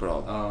 fredagsmatcher på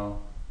rad? Ja.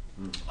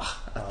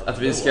 Att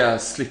vi ska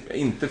slippa,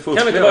 inte få.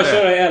 Kan vi inte bara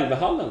köra i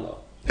Älvhallen då?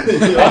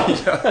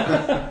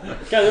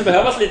 Kan det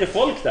behövas lite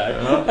folk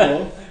där?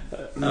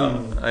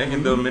 Ja,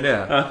 ingen dum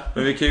idé.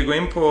 Men vi kan ju gå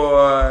in på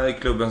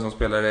klubben som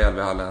spelar i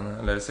Älvhallen,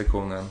 eller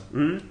sektionen.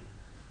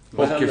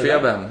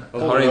 Hockeyfeben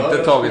har inte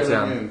tagit sig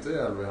än. De inte i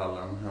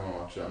Älvhallen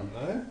hemmamatchen.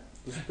 Nej.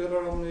 Då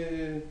spelar de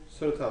i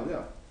Södertälje.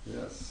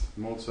 Yes,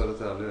 mot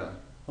Södertälje.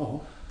 Ja.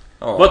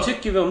 Vad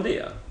tycker vi om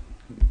det?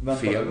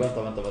 Vänta,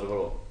 vad det var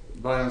då?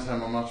 Bayerns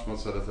hemmamatch mot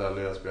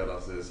Södertälje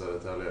spelas i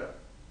Södertälje.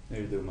 Det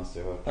är det dummaste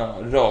jag hört. Ja,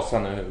 rasa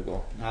nu, Hugo.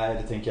 Nej,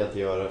 det tänker jag inte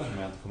göra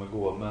eftersom jag inte kommer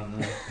gå,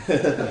 men...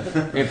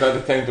 Inte hade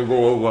tänkt att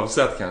gå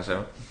oavsett kanske.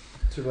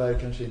 Tyvärr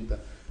kanske inte.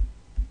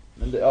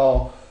 Men det,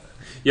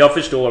 Jag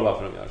förstår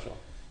varför de gör så.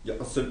 Ja,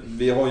 alltså,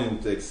 vi har ju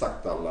inte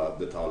exakt alla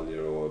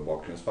detaljer och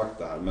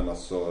bakgrundsfakta här, men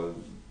alltså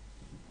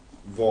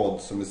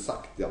vad som är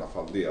sagt i alla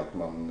fall, det är att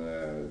man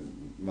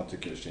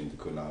tycker sig inte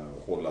kunna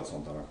hålla ett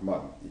sånt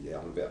arrangemang i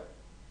LV.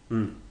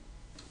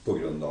 På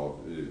grund av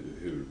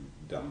hur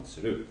den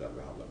ser ut,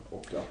 LV-hallen.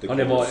 Och att det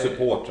kommer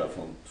supportrar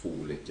från 2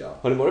 olika...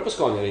 Har du varit på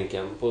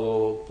Scania-rinken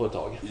på ett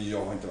tag?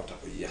 Jag har inte varit här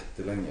på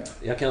jättelänge.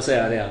 Jag kan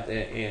säga det att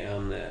det är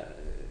en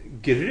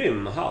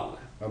grym hall.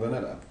 Ja, den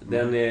är det.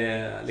 Den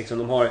är liksom,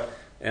 de har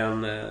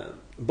en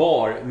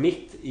bar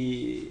mitt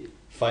i...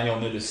 Fan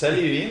Johnny, du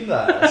säljer ju in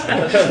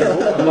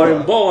där. De har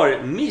en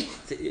bar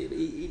mitt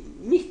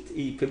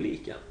i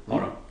publiken.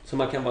 Så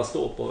man kan bara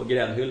stå på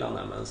gräddhyllan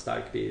där med en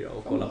stark bira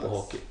och kolla på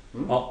hockey.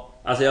 Ja,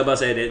 alltså jag bara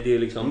säger det är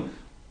liksom...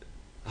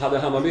 Hade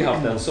Hammarby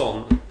haft en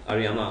sån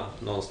arena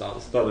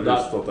någonstans, då hade du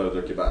stått där och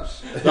druckit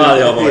bärs. Då hade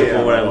jag varit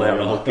på varenda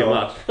jävla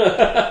hockeymatch.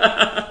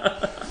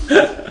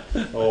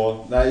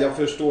 Ja, nej, jag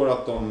förstår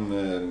att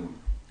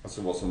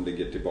alltså vad som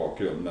ligger till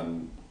bakgrund,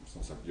 men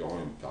som sagt, jag har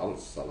ju inte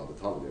alls alla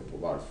detaljer på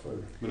varför.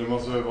 Men det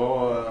måste ju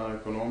vara en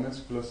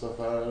ekonomisk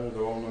plusaffär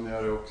då om de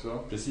gör det också.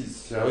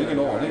 Precis, jag har ingen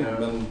aning,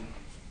 men...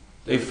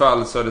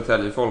 Ifall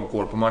Södertälje folk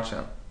går på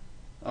matchen.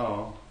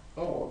 Ja,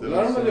 det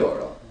lär de väl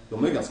göra.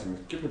 De är ju ganska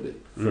mycket publik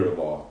för att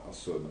vara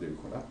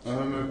division 1.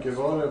 Men hur mycket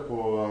var det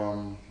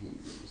på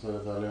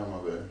Södertälje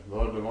Hammarby?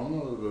 Det var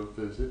något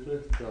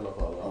fyrsiffrigt i alla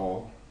fall.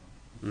 Ja.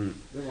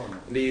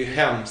 Det är ju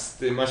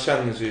hemskt. Man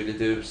känner sig ju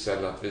lite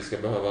usel att vi ska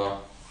behöva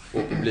få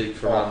publik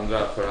från andra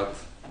för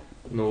att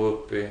nå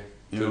upp i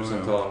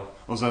tusental.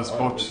 Och sen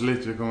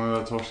sportsligt, vi kommer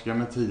väl torska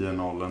med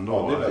 10-0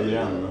 ändå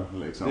igen.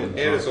 Liksom.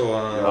 Är det så?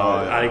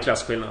 Ja, det är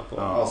klasskillnad på.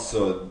 Ja.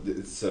 Alltså,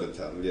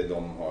 Södertälje,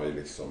 de har ju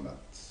liksom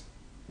att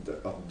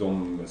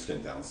de ska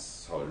inte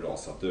ens ha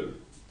rasat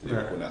ut i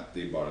division 1.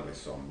 Det är bara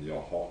liksom,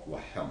 jaha, vad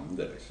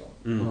hände liksom?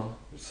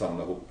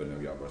 Samla ihop er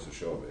nu grabbar så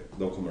kör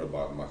vi. De kommer att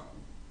bara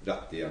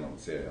rätt igenom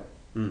serien.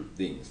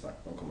 Det är ingen snack,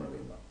 de kommer att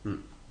vinna.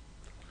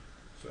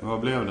 Vad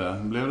blev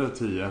det? Blev det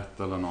 10-1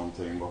 eller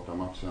någonting borta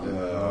matchen?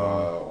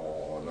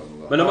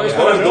 Men de har ju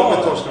spelat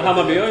bra.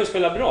 Hammarby har ju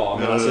spelat bra.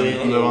 Men alltså,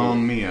 det var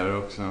någon mer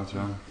också,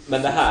 tror jag.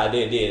 Men det här,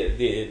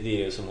 det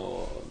är ju som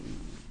att...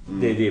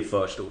 Det är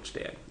för stort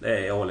steg.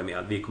 Jag håller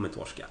med, vi kommer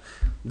torska.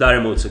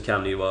 Däremot så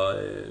kan det ju vara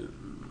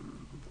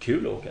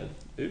kul att åka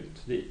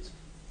ut dit.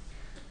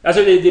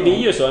 Alltså det blir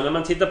ju så, när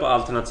man tittar på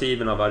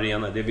alternativen av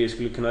arena, det vi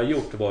skulle kunna ha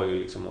gjort var ju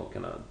liksom att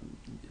kunna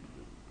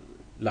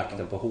lagt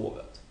den på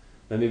Hovet.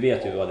 Men vi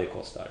vet ju vad det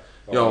kostar.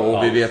 Ja,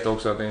 och vi vet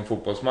också att det är en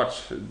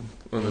fotbollsmatch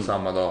under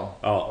samma dag.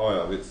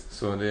 Ja, visst.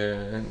 Så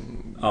det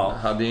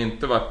hade ju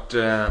inte varit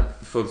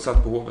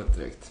fullsatt på Hovet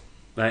direkt.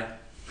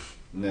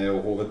 Nej,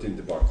 och Hovet är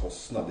inte bara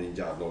kostnad, det är en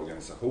jävla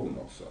organisation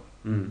också.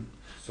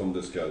 Som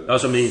du ska... Ja,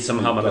 som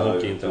Hammarby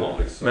Hockey inte har.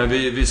 Liksom. Men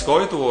vi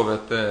ska ju till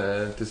Hovet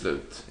till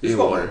slut i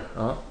år.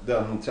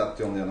 Den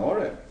 30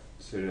 januari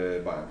så är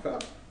det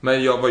Bajenkväll.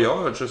 Men vad jag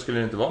har hört så skulle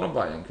det inte vara någon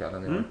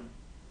Bajenkväll i år.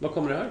 Vad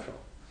kommer det här ifrån?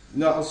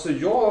 Ja, alltså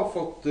jag har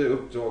fått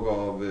uppdrag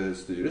av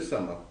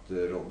styrelsen att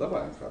rodda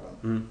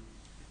Bajenkvällen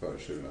för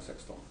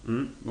 2016.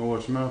 Med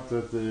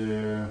årsmötet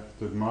i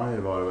typ maj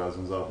var det väl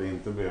som sa att det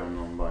inte blev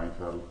någon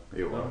Bajenkväll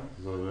i år.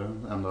 Så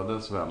det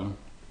ändrades väl.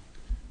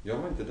 Jag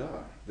var inte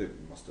där.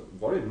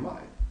 Var det i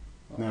maj?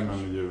 Nej,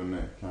 men juni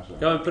kanske.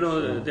 Ja, på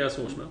deras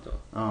årsmöte.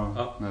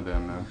 Ja. Nej, det är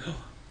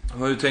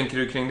nu. Hur tänker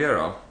du kring det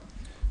då?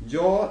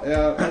 Ja,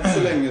 än så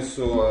länge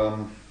så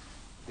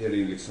är det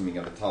ju liksom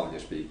inga detaljer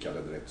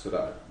spikade direkt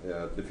sådär.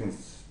 Det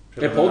finns...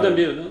 Är podden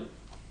bjuden?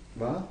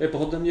 Va? Är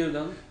podden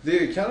bjuden?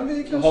 Det kan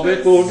vi kanske har vi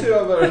ett bord? Se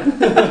över.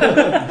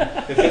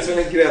 Det finns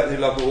väl en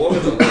gräddhylla på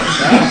Hovet då?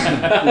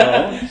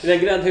 Den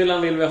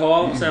gräddhyllan vill vi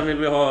ha. Och sen vill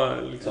vi ha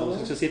liksom,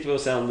 så sitter vi och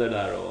sänder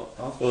där och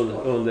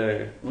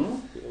under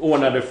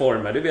ordnade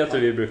former. Det vet hur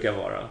vi brukar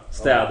vara.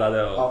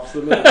 Städade och...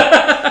 Absolut.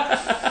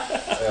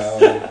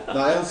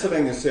 Nej, än så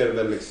länge så är det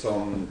väl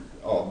liksom...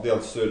 Ja,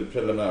 dels så är det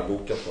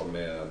preliminärbokat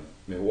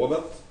med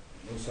Hovet.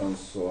 Och sen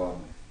så...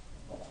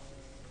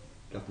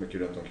 rätt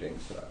mycket runt omkring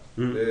sådär.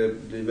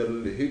 Det blir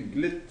väl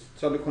hyggligt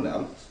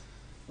traditionellt.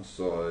 Och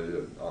så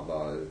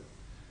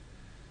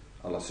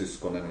alla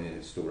syskonen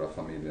i stora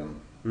familjen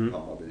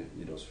Hammarby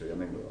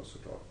idrottsförening då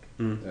såklart.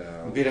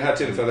 Vid det här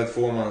tillfället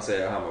får man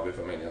säga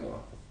Hammarby-familjen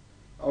då?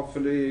 Ja, för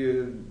det är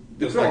ju...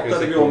 Det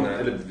pratade vi om,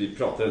 eller vi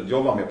pratade,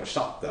 jag var med på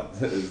chatten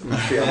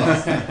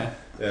senast.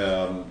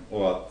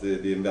 Och att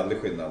det är en väldig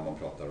skillnad om man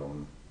pratar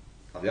om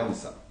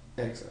alliansen.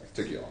 Exakt.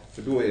 Tycker jag.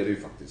 För då är det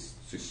ju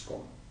faktiskt syskon.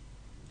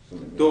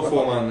 Då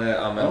får man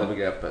använda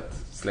begreppet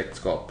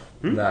släktskap.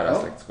 Nära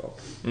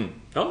släktskap.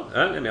 Ja,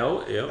 jag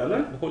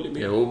håller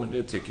med. Jo, men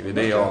det tycker vi.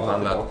 Det är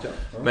avhandlat.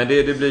 Men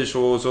det blir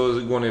så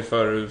går ni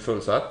för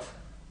fullsatt?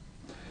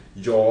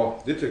 Ja,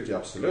 det tycker jag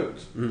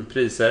absolut.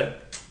 Priser?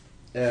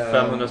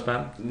 500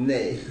 spänn?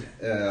 Nej.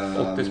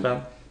 80 spänn?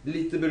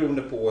 Lite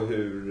beroende på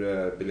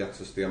hur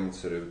biljettsystemet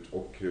ser ut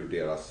och hur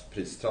deras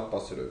pristrappa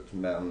ser ut.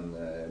 Men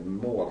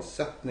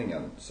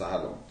målsättningen så här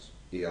långt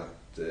är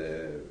att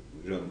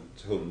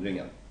runt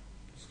 100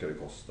 ska det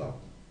kosta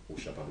att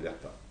köpa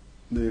biljetter.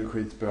 Det är ju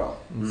skitbra.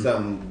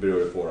 Sen beror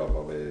det på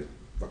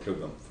vad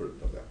klubben får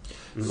ut av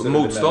det. Så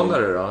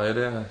motståndare då? Är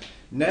det...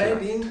 Nej,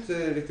 det är inte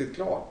riktigt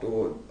klart.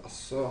 Och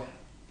alltså...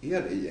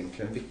 Är det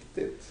egentligen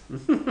viktigt?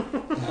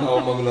 Ja,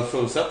 om man vill ha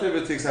fullsatt är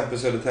väl till exempel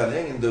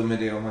Södertälje ingen dum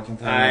idé om man kan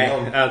ta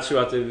Nej, jag tror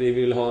att vi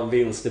vill ha en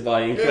vinst i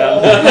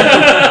Bajenkväll.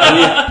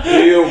 Det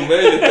är ju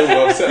omöjligt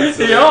oavsett.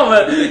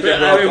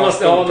 Men vi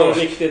måste ha något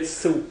riktigt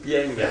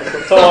sopgäng.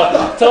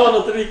 Ta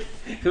något riktigt.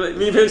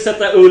 Vi vill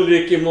sätta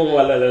Ulrik i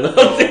mål eller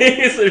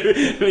någonting så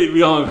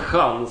vi har en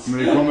chans. Men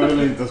vi kommer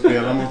väl inte att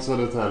spela mot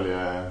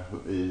Södertälje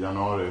i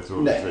januari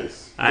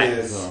troligtvis. Nej,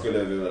 det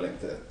skulle vi väl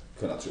inte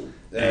kunna tro.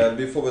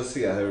 Vi får väl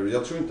se hur.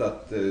 Jag tror inte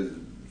att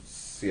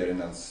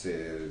serien ens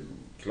är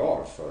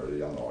klar för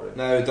januari.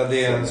 Nej, utan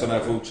det är en sån här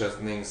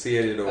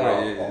fortsättningsserie då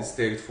i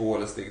steg 2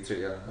 eller steg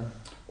 3.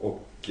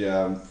 Och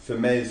för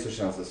mig så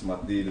känns det som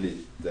att det är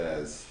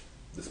lite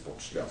det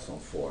sportsliga som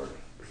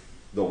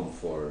de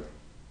får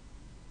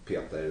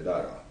peta i det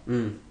där.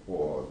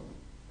 Och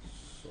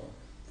så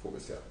får vi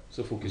se.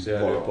 Så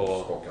fokuserar du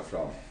på... skaka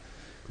fram.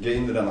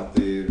 Grejen är den att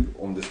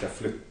om det ska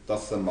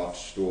flyttas en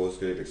match, då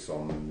ska det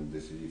liksom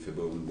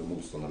förbund och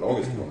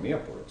motståndarlaget ska vara med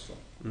på det också.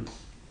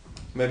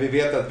 Men vi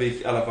vet att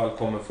vi i alla fall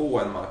kommer få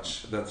en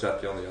match den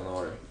 30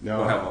 januari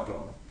på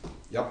hemmaplan.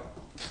 Ja.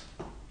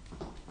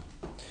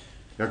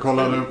 Jag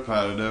kollade upp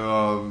här, det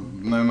var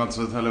när vi mötte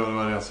Södertälje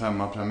var deras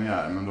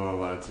hemmapremiär, men då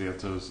var det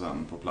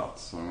 3000 på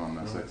plats så de vann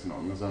med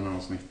 6-0. Men sen har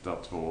de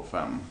snittat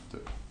 2-5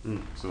 typ.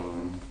 Så,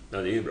 ja,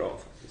 det är ju bra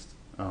faktiskt.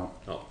 Ja.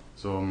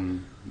 Så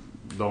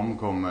de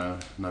kommer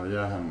när vi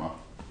är hemma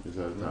i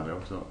Södertälje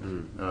också.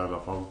 I alla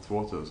fall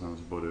 2000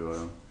 så borde det vara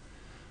en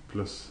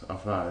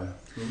plusaffär.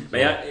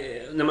 Men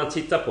när man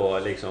tittar på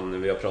liksom, när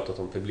vi har pratat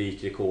om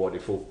publikrekord i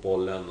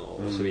fotbollen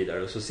och så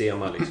vidare, så ser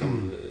man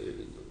liksom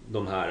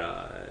de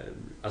här,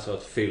 alltså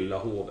att fylla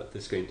Hovet,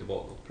 det ska ju inte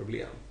vara något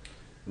problem.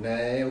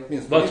 Nej,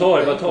 åtminstone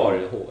vad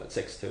tar Hovet?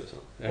 6000?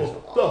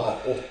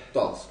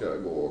 8 ska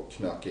gå och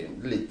knöka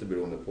in, lite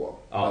beroende på.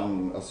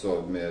 Men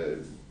alltså med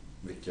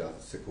vilka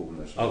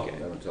sektioner som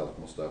eventuellt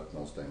måste öppna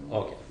och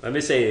stänga. Men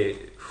vi säger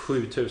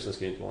 7000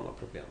 ska ju inte vara något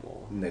problem.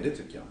 Nej, det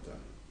tycker jag inte.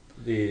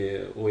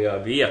 Och jag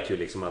vet ju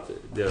liksom att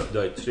det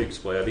har tryckts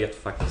på. Jag vet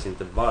faktiskt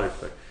inte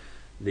varför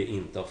det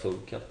inte har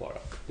funkat bara.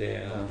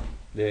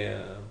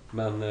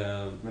 Men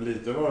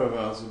lite var det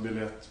väl, alltså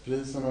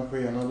biljettpriserna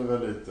skenade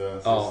väl lite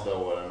sista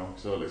åren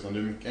också. Liksom. Det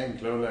är mycket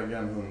enklare att lägga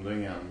en 100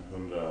 än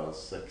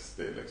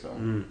 160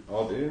 liksom.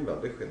 Ja, det är ju en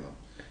väldig skillnad.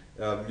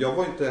 Jag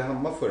var inte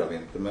hemma förra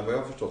vintern, men vad jag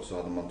har förstått så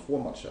hade man 2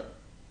 matcher.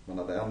 Man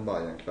hade en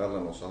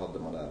Bayern-kvällen och så hade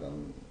man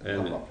även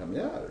en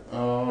hemmapremiär.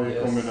 Ja, i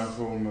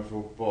kombination med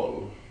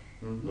fotboll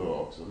då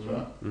också tror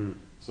jag.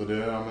 Så det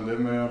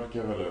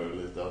märker väl över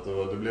lite att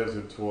det blev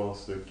typ 2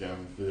 stycken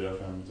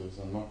 4-5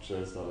 tusen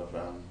matcher istället för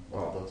en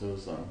 8 000.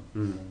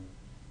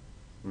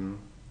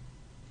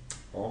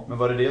 Ja. Men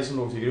var det som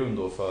låg till grund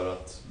då för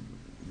att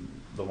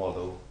de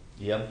valde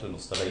egentligen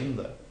att ställa in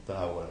det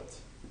här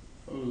året?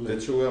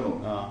 Det tror jag nog.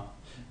 Ja.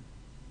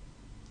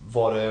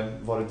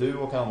 Var det du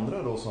och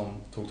andra då som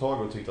tog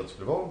tag och tyckte att det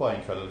skulle vara en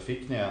Bayern-kväll, eller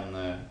fick ni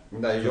en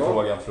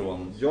förfrågan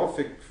från... Jag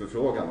fick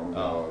förfrågan om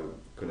jag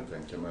kunde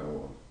tänka mig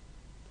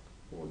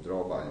att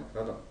dra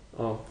Bayern-kvällen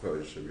för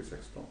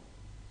 2016.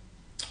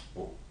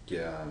 Och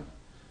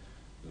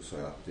då sa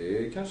jag att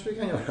det kanske vi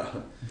kan göra.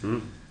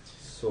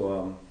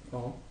 Så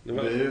det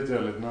är ju ett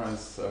väldigt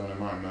nice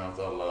evenemang med att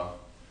alla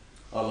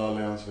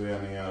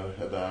alliansföreningar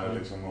är där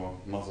liksom,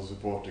 och massa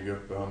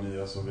supportergrupper har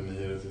nya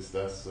souvenirer tills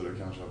dess, och du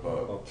kan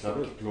köpa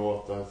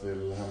klackplåtar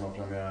till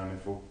hemmapremiären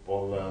i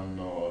fotbollen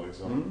och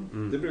liksom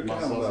det brukar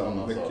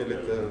hända mycket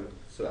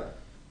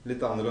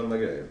lite annorlunda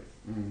grejer.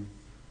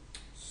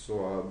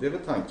 Så det är väl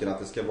tanken att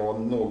det ska vara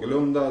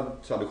någorlunda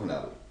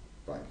traditionell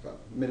bankkväll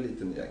med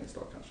lite nya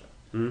inslag kanske.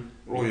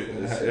 Oj,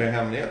 är det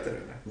hemligheter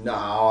eller?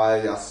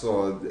 Nej,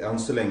 alltså än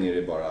så länge är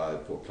det bara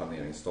på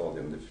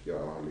planeringsstadion. Jag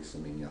har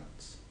liksom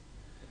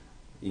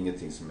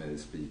ingenting som är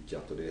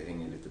spikat, och det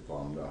hänger lite på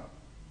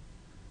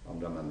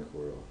andra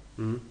människor och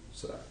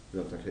sådär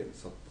runt omkring.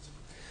 Så att...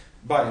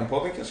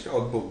 Bayern-podden kanske ska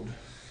ha ett bord.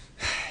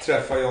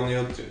 Träffa Johnny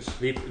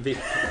Ultrich.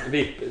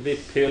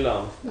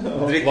 VIP-hyllan.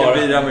 Dricka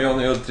bira med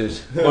Johnny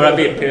Ultrich. Bara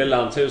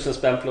VIP-hyllan, 1000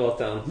 spänn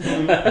plåten.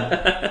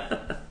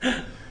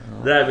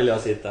 Där vill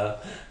jag sitta.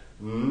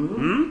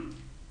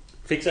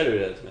 Fixar du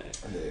det till mig?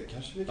 Det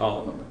kanske vi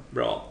kan med.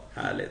 Bra,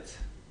 härligt.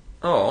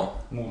 Ja.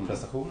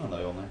 Motprestationen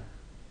då, Johnny?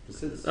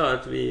 Precis. Ja,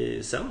 att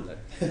vi sänder.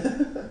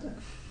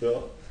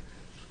 Ja.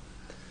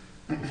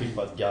 Jag fick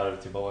bara ett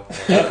garv tillbaka.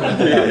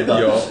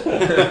 Ja.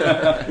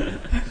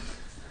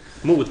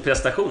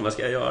 Motprestation, vad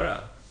ska jag göra?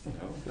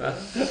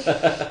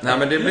 Nej, men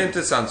det blir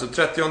intressant. Så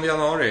 30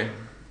 januari.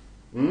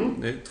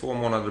 Det är 2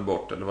 månader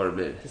bort, eller vad det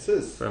blir.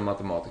 Precis. För en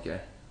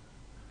matematiker.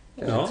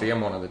 Kanske 3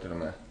 månader till och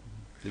med.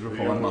 Det beror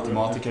på om man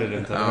matematiker eller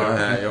inte. Ja,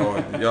 nej,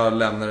 jag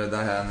lämnar det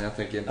där här. Jag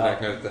tänker inte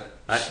räkna ut det.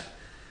 Nej.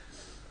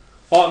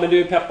 Ja, men du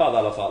är peppad i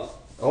alla fall.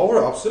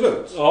 Ja,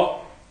 absolut.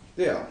 Ja.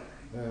 Det är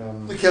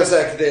Det kan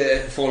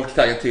säkert folk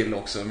tagga till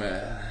också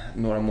med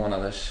några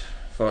månaders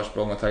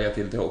försprång och tagga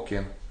till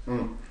hockeyn.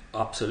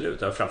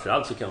 Absolut, ja,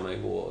 framförallt så kan man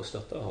ju gå och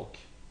stötta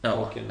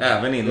hockeyn.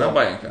 Även innan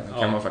Bayern-kvällen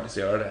kan man faktiskt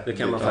göra det. Det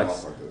kan man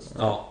faktiskt.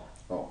 Ja.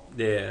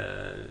 Det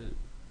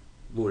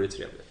vore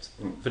trevligt.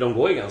 För de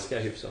går ju ganska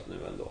hyfsat nu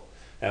ändå.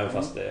 Även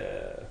fast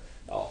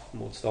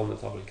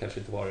motståndet har väl kanske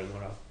inte varit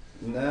några...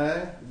 Nej,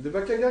 det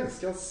verkar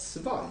ganska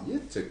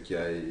svajigt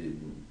tycker jag i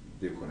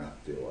division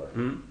 1 i år.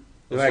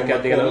 Det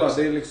verkar dela upp.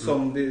 Det är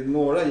liksom det är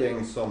några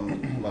gäng som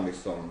man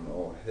liksom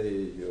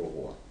hej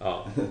och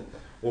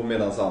och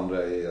medans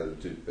andra är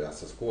typ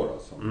SSK då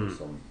som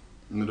liksom...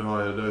 Men det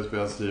har ju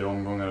spelats 10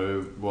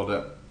 omgångar,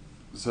 både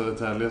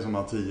Södertälje som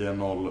har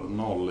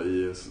 10-0-0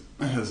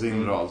 i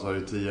sin rad, så har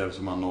ju 10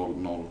 som har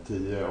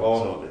 0-0-10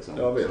 också. Liksom.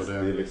 Ja, visst. Så det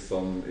är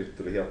liksom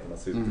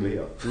ytterligheternas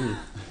ytterlighet.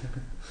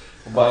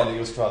 Och Bayern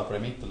ligger oss kvar på det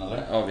i mitten,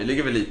 eller? Ja, vi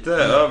ligger väl lite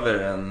över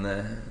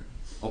en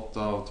 8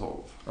 av 12.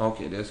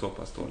 Okej, det är så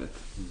pass dåligt.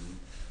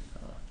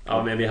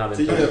 Ja, men vi hade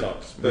 10 inte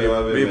klart. Vi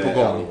är på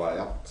gång.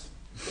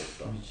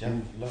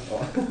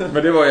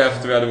 Men det var ju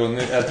efter vi hade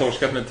vunnit,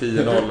 torskat med 10-0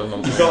 eller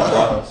någonting.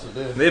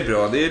 Det är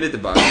bra, det är lite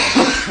bang.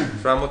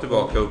 Fram och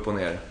tillbaka, upp och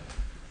ner.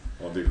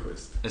 Ja, det är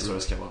schysst. Det är så det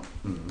ska vara.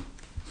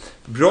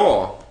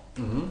 Bra.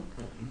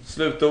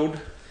 Slutord.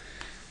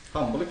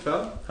 Handboll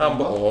ikväll.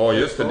 Ja,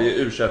 just det, det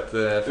är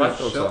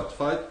U21-fight också.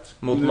 Fight.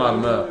 Mot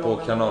Malmö på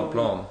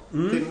Kanalplan.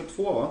 Timme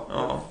 2, va?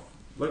 Ja.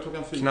 Var det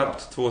klockan 4?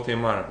 Knappt 2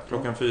 timmar.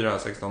 Klockan 4,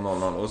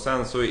 16.00. Och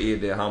sen så är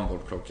det handboll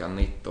klockan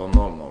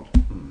 19.00.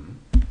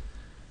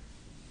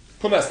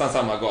 På nästan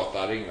samma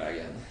gata,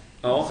 Ringvägen.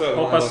 Ja,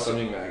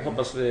 Ringvägen.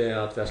 hoppas vi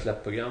att vi har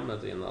släppt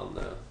programmet innan.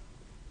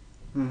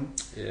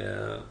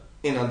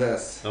 Innan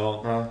dess.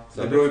 Ja.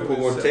 Det beror ju på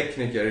vår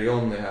tekniker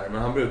Johnny här,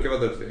 men han brukar vara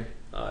duktig.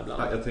 Ja,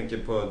 ibland. Jag tänker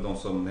på de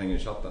som hänger i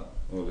chatten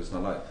och lyssnar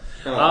live.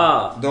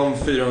 Ja, de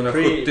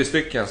 470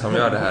 stycken som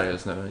gör det här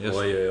just nu.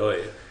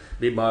 Oj.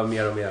 Det är bara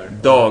mer och mer.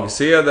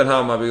 Dagsedel,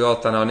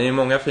 Hammarbygatan, och ni är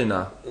många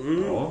fina.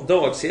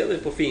 Dagsedel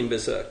på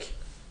finbesök.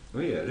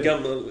 Vad är det?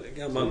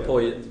 Gammal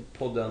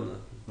podden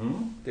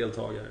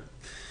deltagare.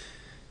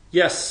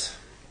 Yes.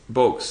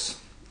 Box.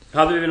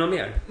 Hade vi något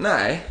mer?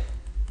 Nej.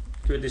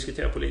 Ska vi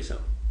diskutera polisen?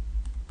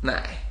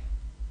 Nej.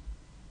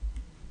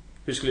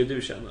 Hur skulle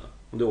du känna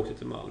om du åkte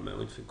till Malmö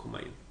och inte fick komma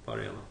in på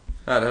arenan? Nej,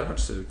 det hade varit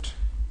surt.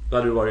 Då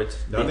hade du varit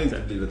Det hade bitter.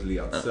 inte blivit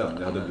ledsen.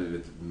 Det hade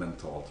blivit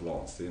mentalt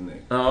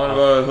vansinnig. Ja, det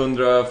var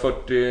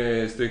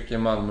 140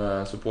 stycken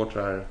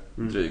Malmö-supportrar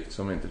drygt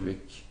som inte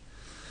fick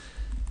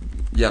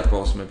hjälpa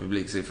oss med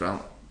publiksiffran.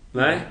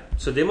 Nej,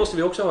 så det måste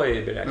vi också ha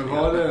i beräkningen.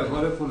 Men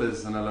var det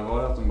polisen eller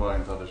var det att de bara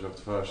inte hade köpt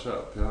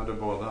förköp? Jag hörde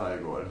båda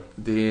igår.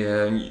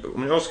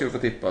 Om jag skulle få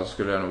tippa så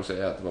skulle jag nog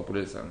säga att det var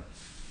polisen.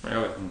 Men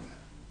jag vet inte.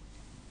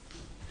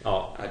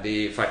 Ja.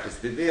 Det är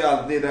faktiskt,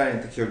 det där är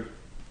inte kul.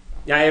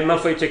 Nej, man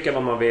får ju tycka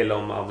vad man vill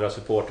om andra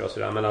supportrar och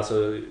sådär. Men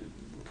alltså,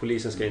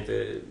 polisen ska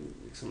inte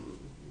liksom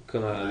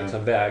kunna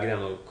liksom vägra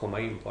en att komma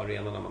in på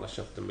arenan när man har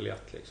köpt en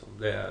biljett liksom.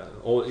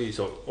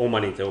 Om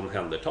man inte är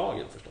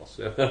omhändertagen förstås.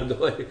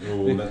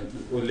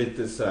 Och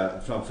lite så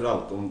här,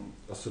 framförallt om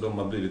alltså de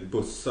har blivit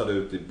bussade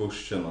ut i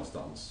bushen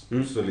någonstans.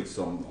 Så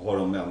liksom har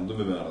de ändå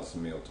bemödat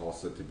sig med att ta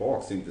sig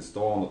tillbaks in till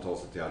stan och ta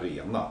sig till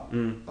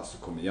arenan. Alltså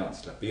kom igen,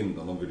 släpp in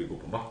dem, de vill ju gå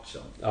på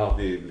matchen. Ja.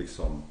 Det är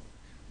liksom...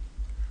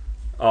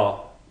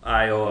 Ja.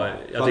 Nej,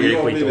 jag tycker det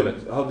är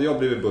skitdåligt. Hade jag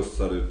blivit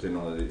bussad ut till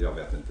någon, jag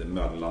vet inte,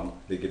 Möllan,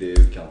 ligger det i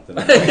utkanten?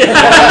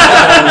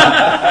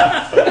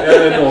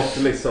 Eller något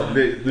liksom,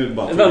 nu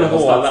bara tog jag en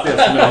stadsdel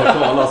som jag har hört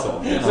talas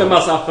om. Så en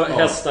massa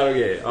hästar och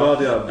grejer. Då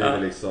hade jag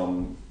blivit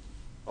liksom,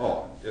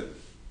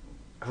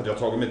 hade jag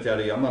tagit mig till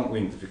arenan och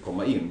inte fick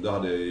komma in, då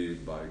hade jag ju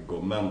bara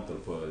gått mental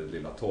på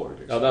Lilla Torg.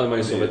 Liksom. Ja, då hade man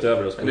ju sovit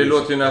över oss. Det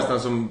låter ju nästan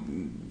som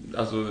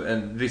alltså,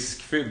 en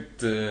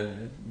riskfyllt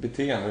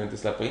beteende att inte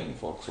släppa in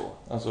folk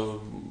så. Alltså...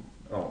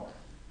 Ja.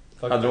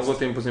 Hade de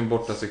gått in på sin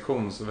borta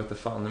sektion så vet jag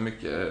fan hur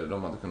mycket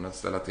de hade kunnat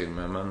ställa till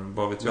med. Men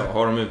vad vet jag,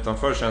 har de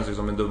utanför känns det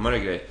som en dummare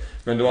grej.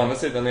 Men då å andra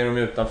sidan är de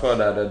utanför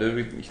där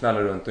du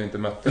knallar runt och inte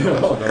mötte dem.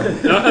 Så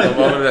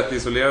de var väl rätt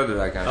isolerade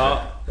där kanske.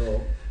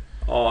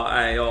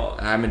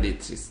 Nej, men det är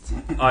trist.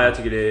 Ja, jag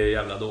tycker det är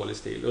jävla dålig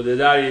stil. Och det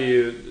där är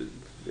ju,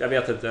 jag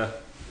vet inte,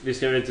 vi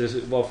ska väl inte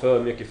vara för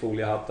mycket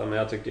foliehattar, men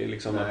jag tycker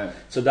liksom att,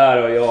 så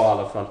där har jag i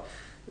alla fall.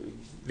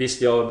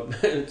 Visst, jag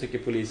tycker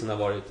polisen har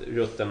varit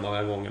rutten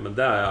många gånger, men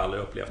där har jag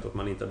aldrig upplevt att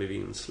man inte har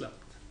blivit insläppt.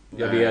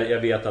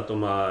 Jag vet att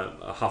de har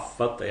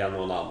haffat en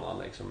och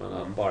annan liksom, men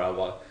att bara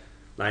vara,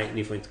 nej,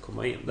 ni får inte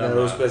komma in.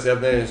 Och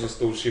speciellt när det är en så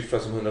stor siffra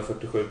som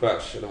 147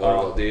 pers eller vad det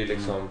var. Det är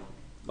liksom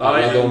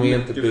alla de är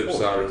inte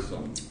busar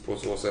på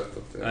så sätt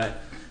att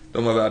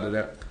de har värde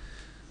det.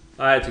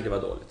 Nej, jag tycker det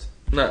var dåligt.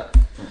 Nej.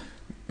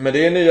 Men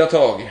det är nya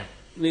tag.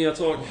 Nya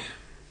tag.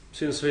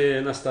 Syns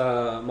vi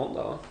nästa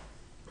måndag, va?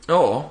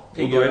 Ja,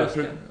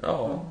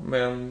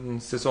 med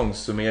en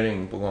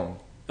säsongssummering på gång.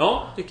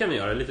 Ja, det kan vi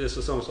göra. Lite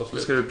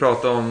säsongsavslut. Ska vi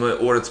prata om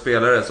årets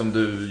spelare som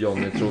du,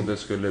 Johnny, trodde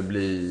skulle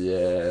bli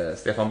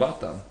Stefan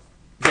Batan?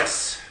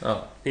 Yes. Ja.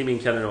 Det är min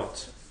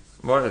kandidat.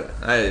 Var det?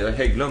 Nej,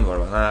 Hägglund var det,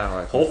 va?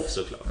 Nej, Hoff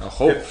såklart.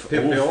 Ja, Hoff.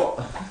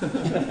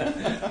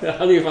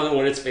 Han är ju fan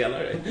årets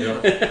spelare. Ja.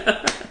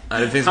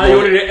 Nej, det finns han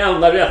gjorde det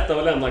enda rätta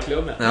att lämna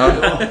klubben. Ja.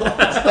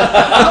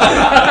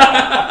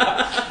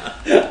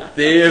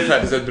 Det är ju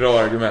faktiskt ett bra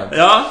argument.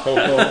 Ja. Hopp.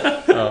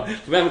 Ja.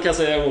 Vem kan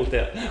säga emot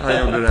det? Han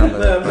gjorde det enda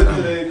rätta.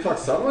 Men det är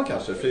Kvacksalvan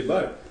kanske,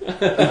 Friberg.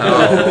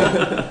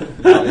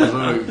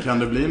 Alltså, kan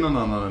det bli någon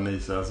annan än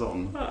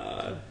Israelsson?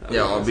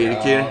 Ja,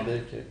 Birker.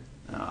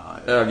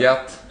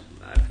 Ögat.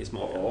 Nej, det finns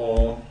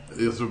många.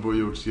 Jag tror på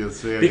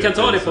Jordskeds. Vi kan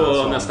ta det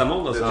på nästa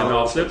måndag, så kan vi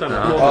avsluta den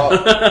här. Ja.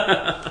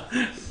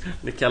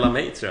 Ni kallar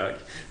mig trög.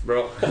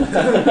 Bra.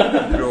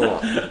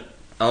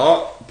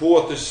 Ja, på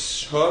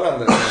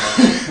återhörande.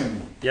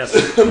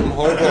 Yes.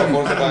 Har det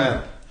bra, Bajen.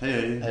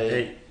 Hej.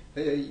 Hej.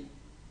 Hej.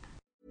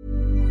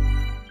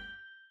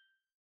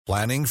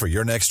 Planning for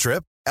your next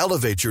trip?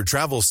 Elevate your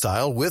travel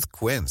style with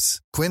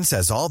Quince. Quince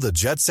has all the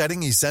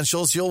jet-setting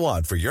essentials you'll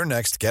want for your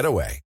next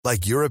getaway,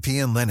 like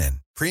European linen,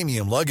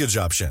 premium luggage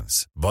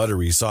options,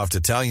 buttery soft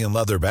Italian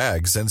leather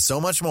bags, and so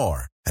much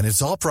more. And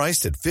it's all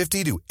priced at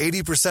 50 to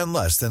 80%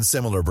 less than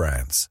similar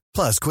brands.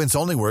 Plus, Quince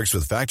only works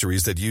with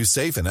factories that use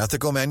safe and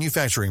ethical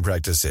manufacturing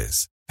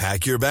practices.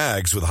 Pack your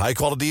bags with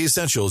high-quality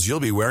essentials you'll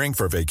be wearing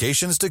for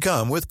vacations to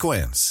come with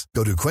Quince.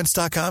 Go to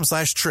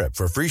quince.com/trip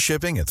for free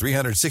shipping and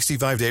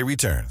 365-day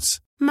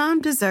returns.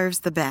 Mom deserves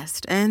the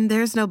best, and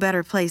there's no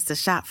better place to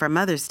shop for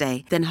Mother's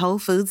Day than Whole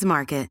Foods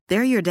Market.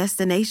 They're your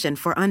destination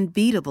for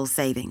unbeatable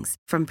savings,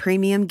 from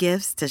premium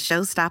gifts to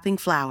show-stopping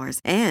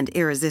flowers and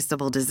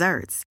irresistible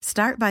desserts.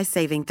 Start by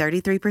saving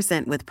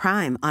 33% with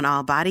Prime on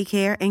all body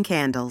care and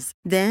candles.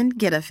 Then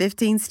get a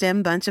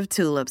 15-stem bunch of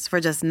tulips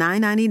for just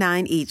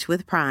 $9.99 each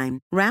with Prime.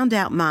 Round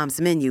out Mom's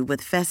menu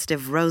with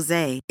festive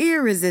rosé,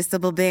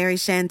 irresistible berry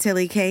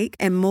chantilly cake,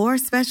 and more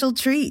special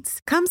treats.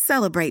 Come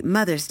celebrate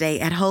Mother's Day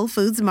at Whole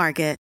Foods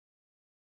Market.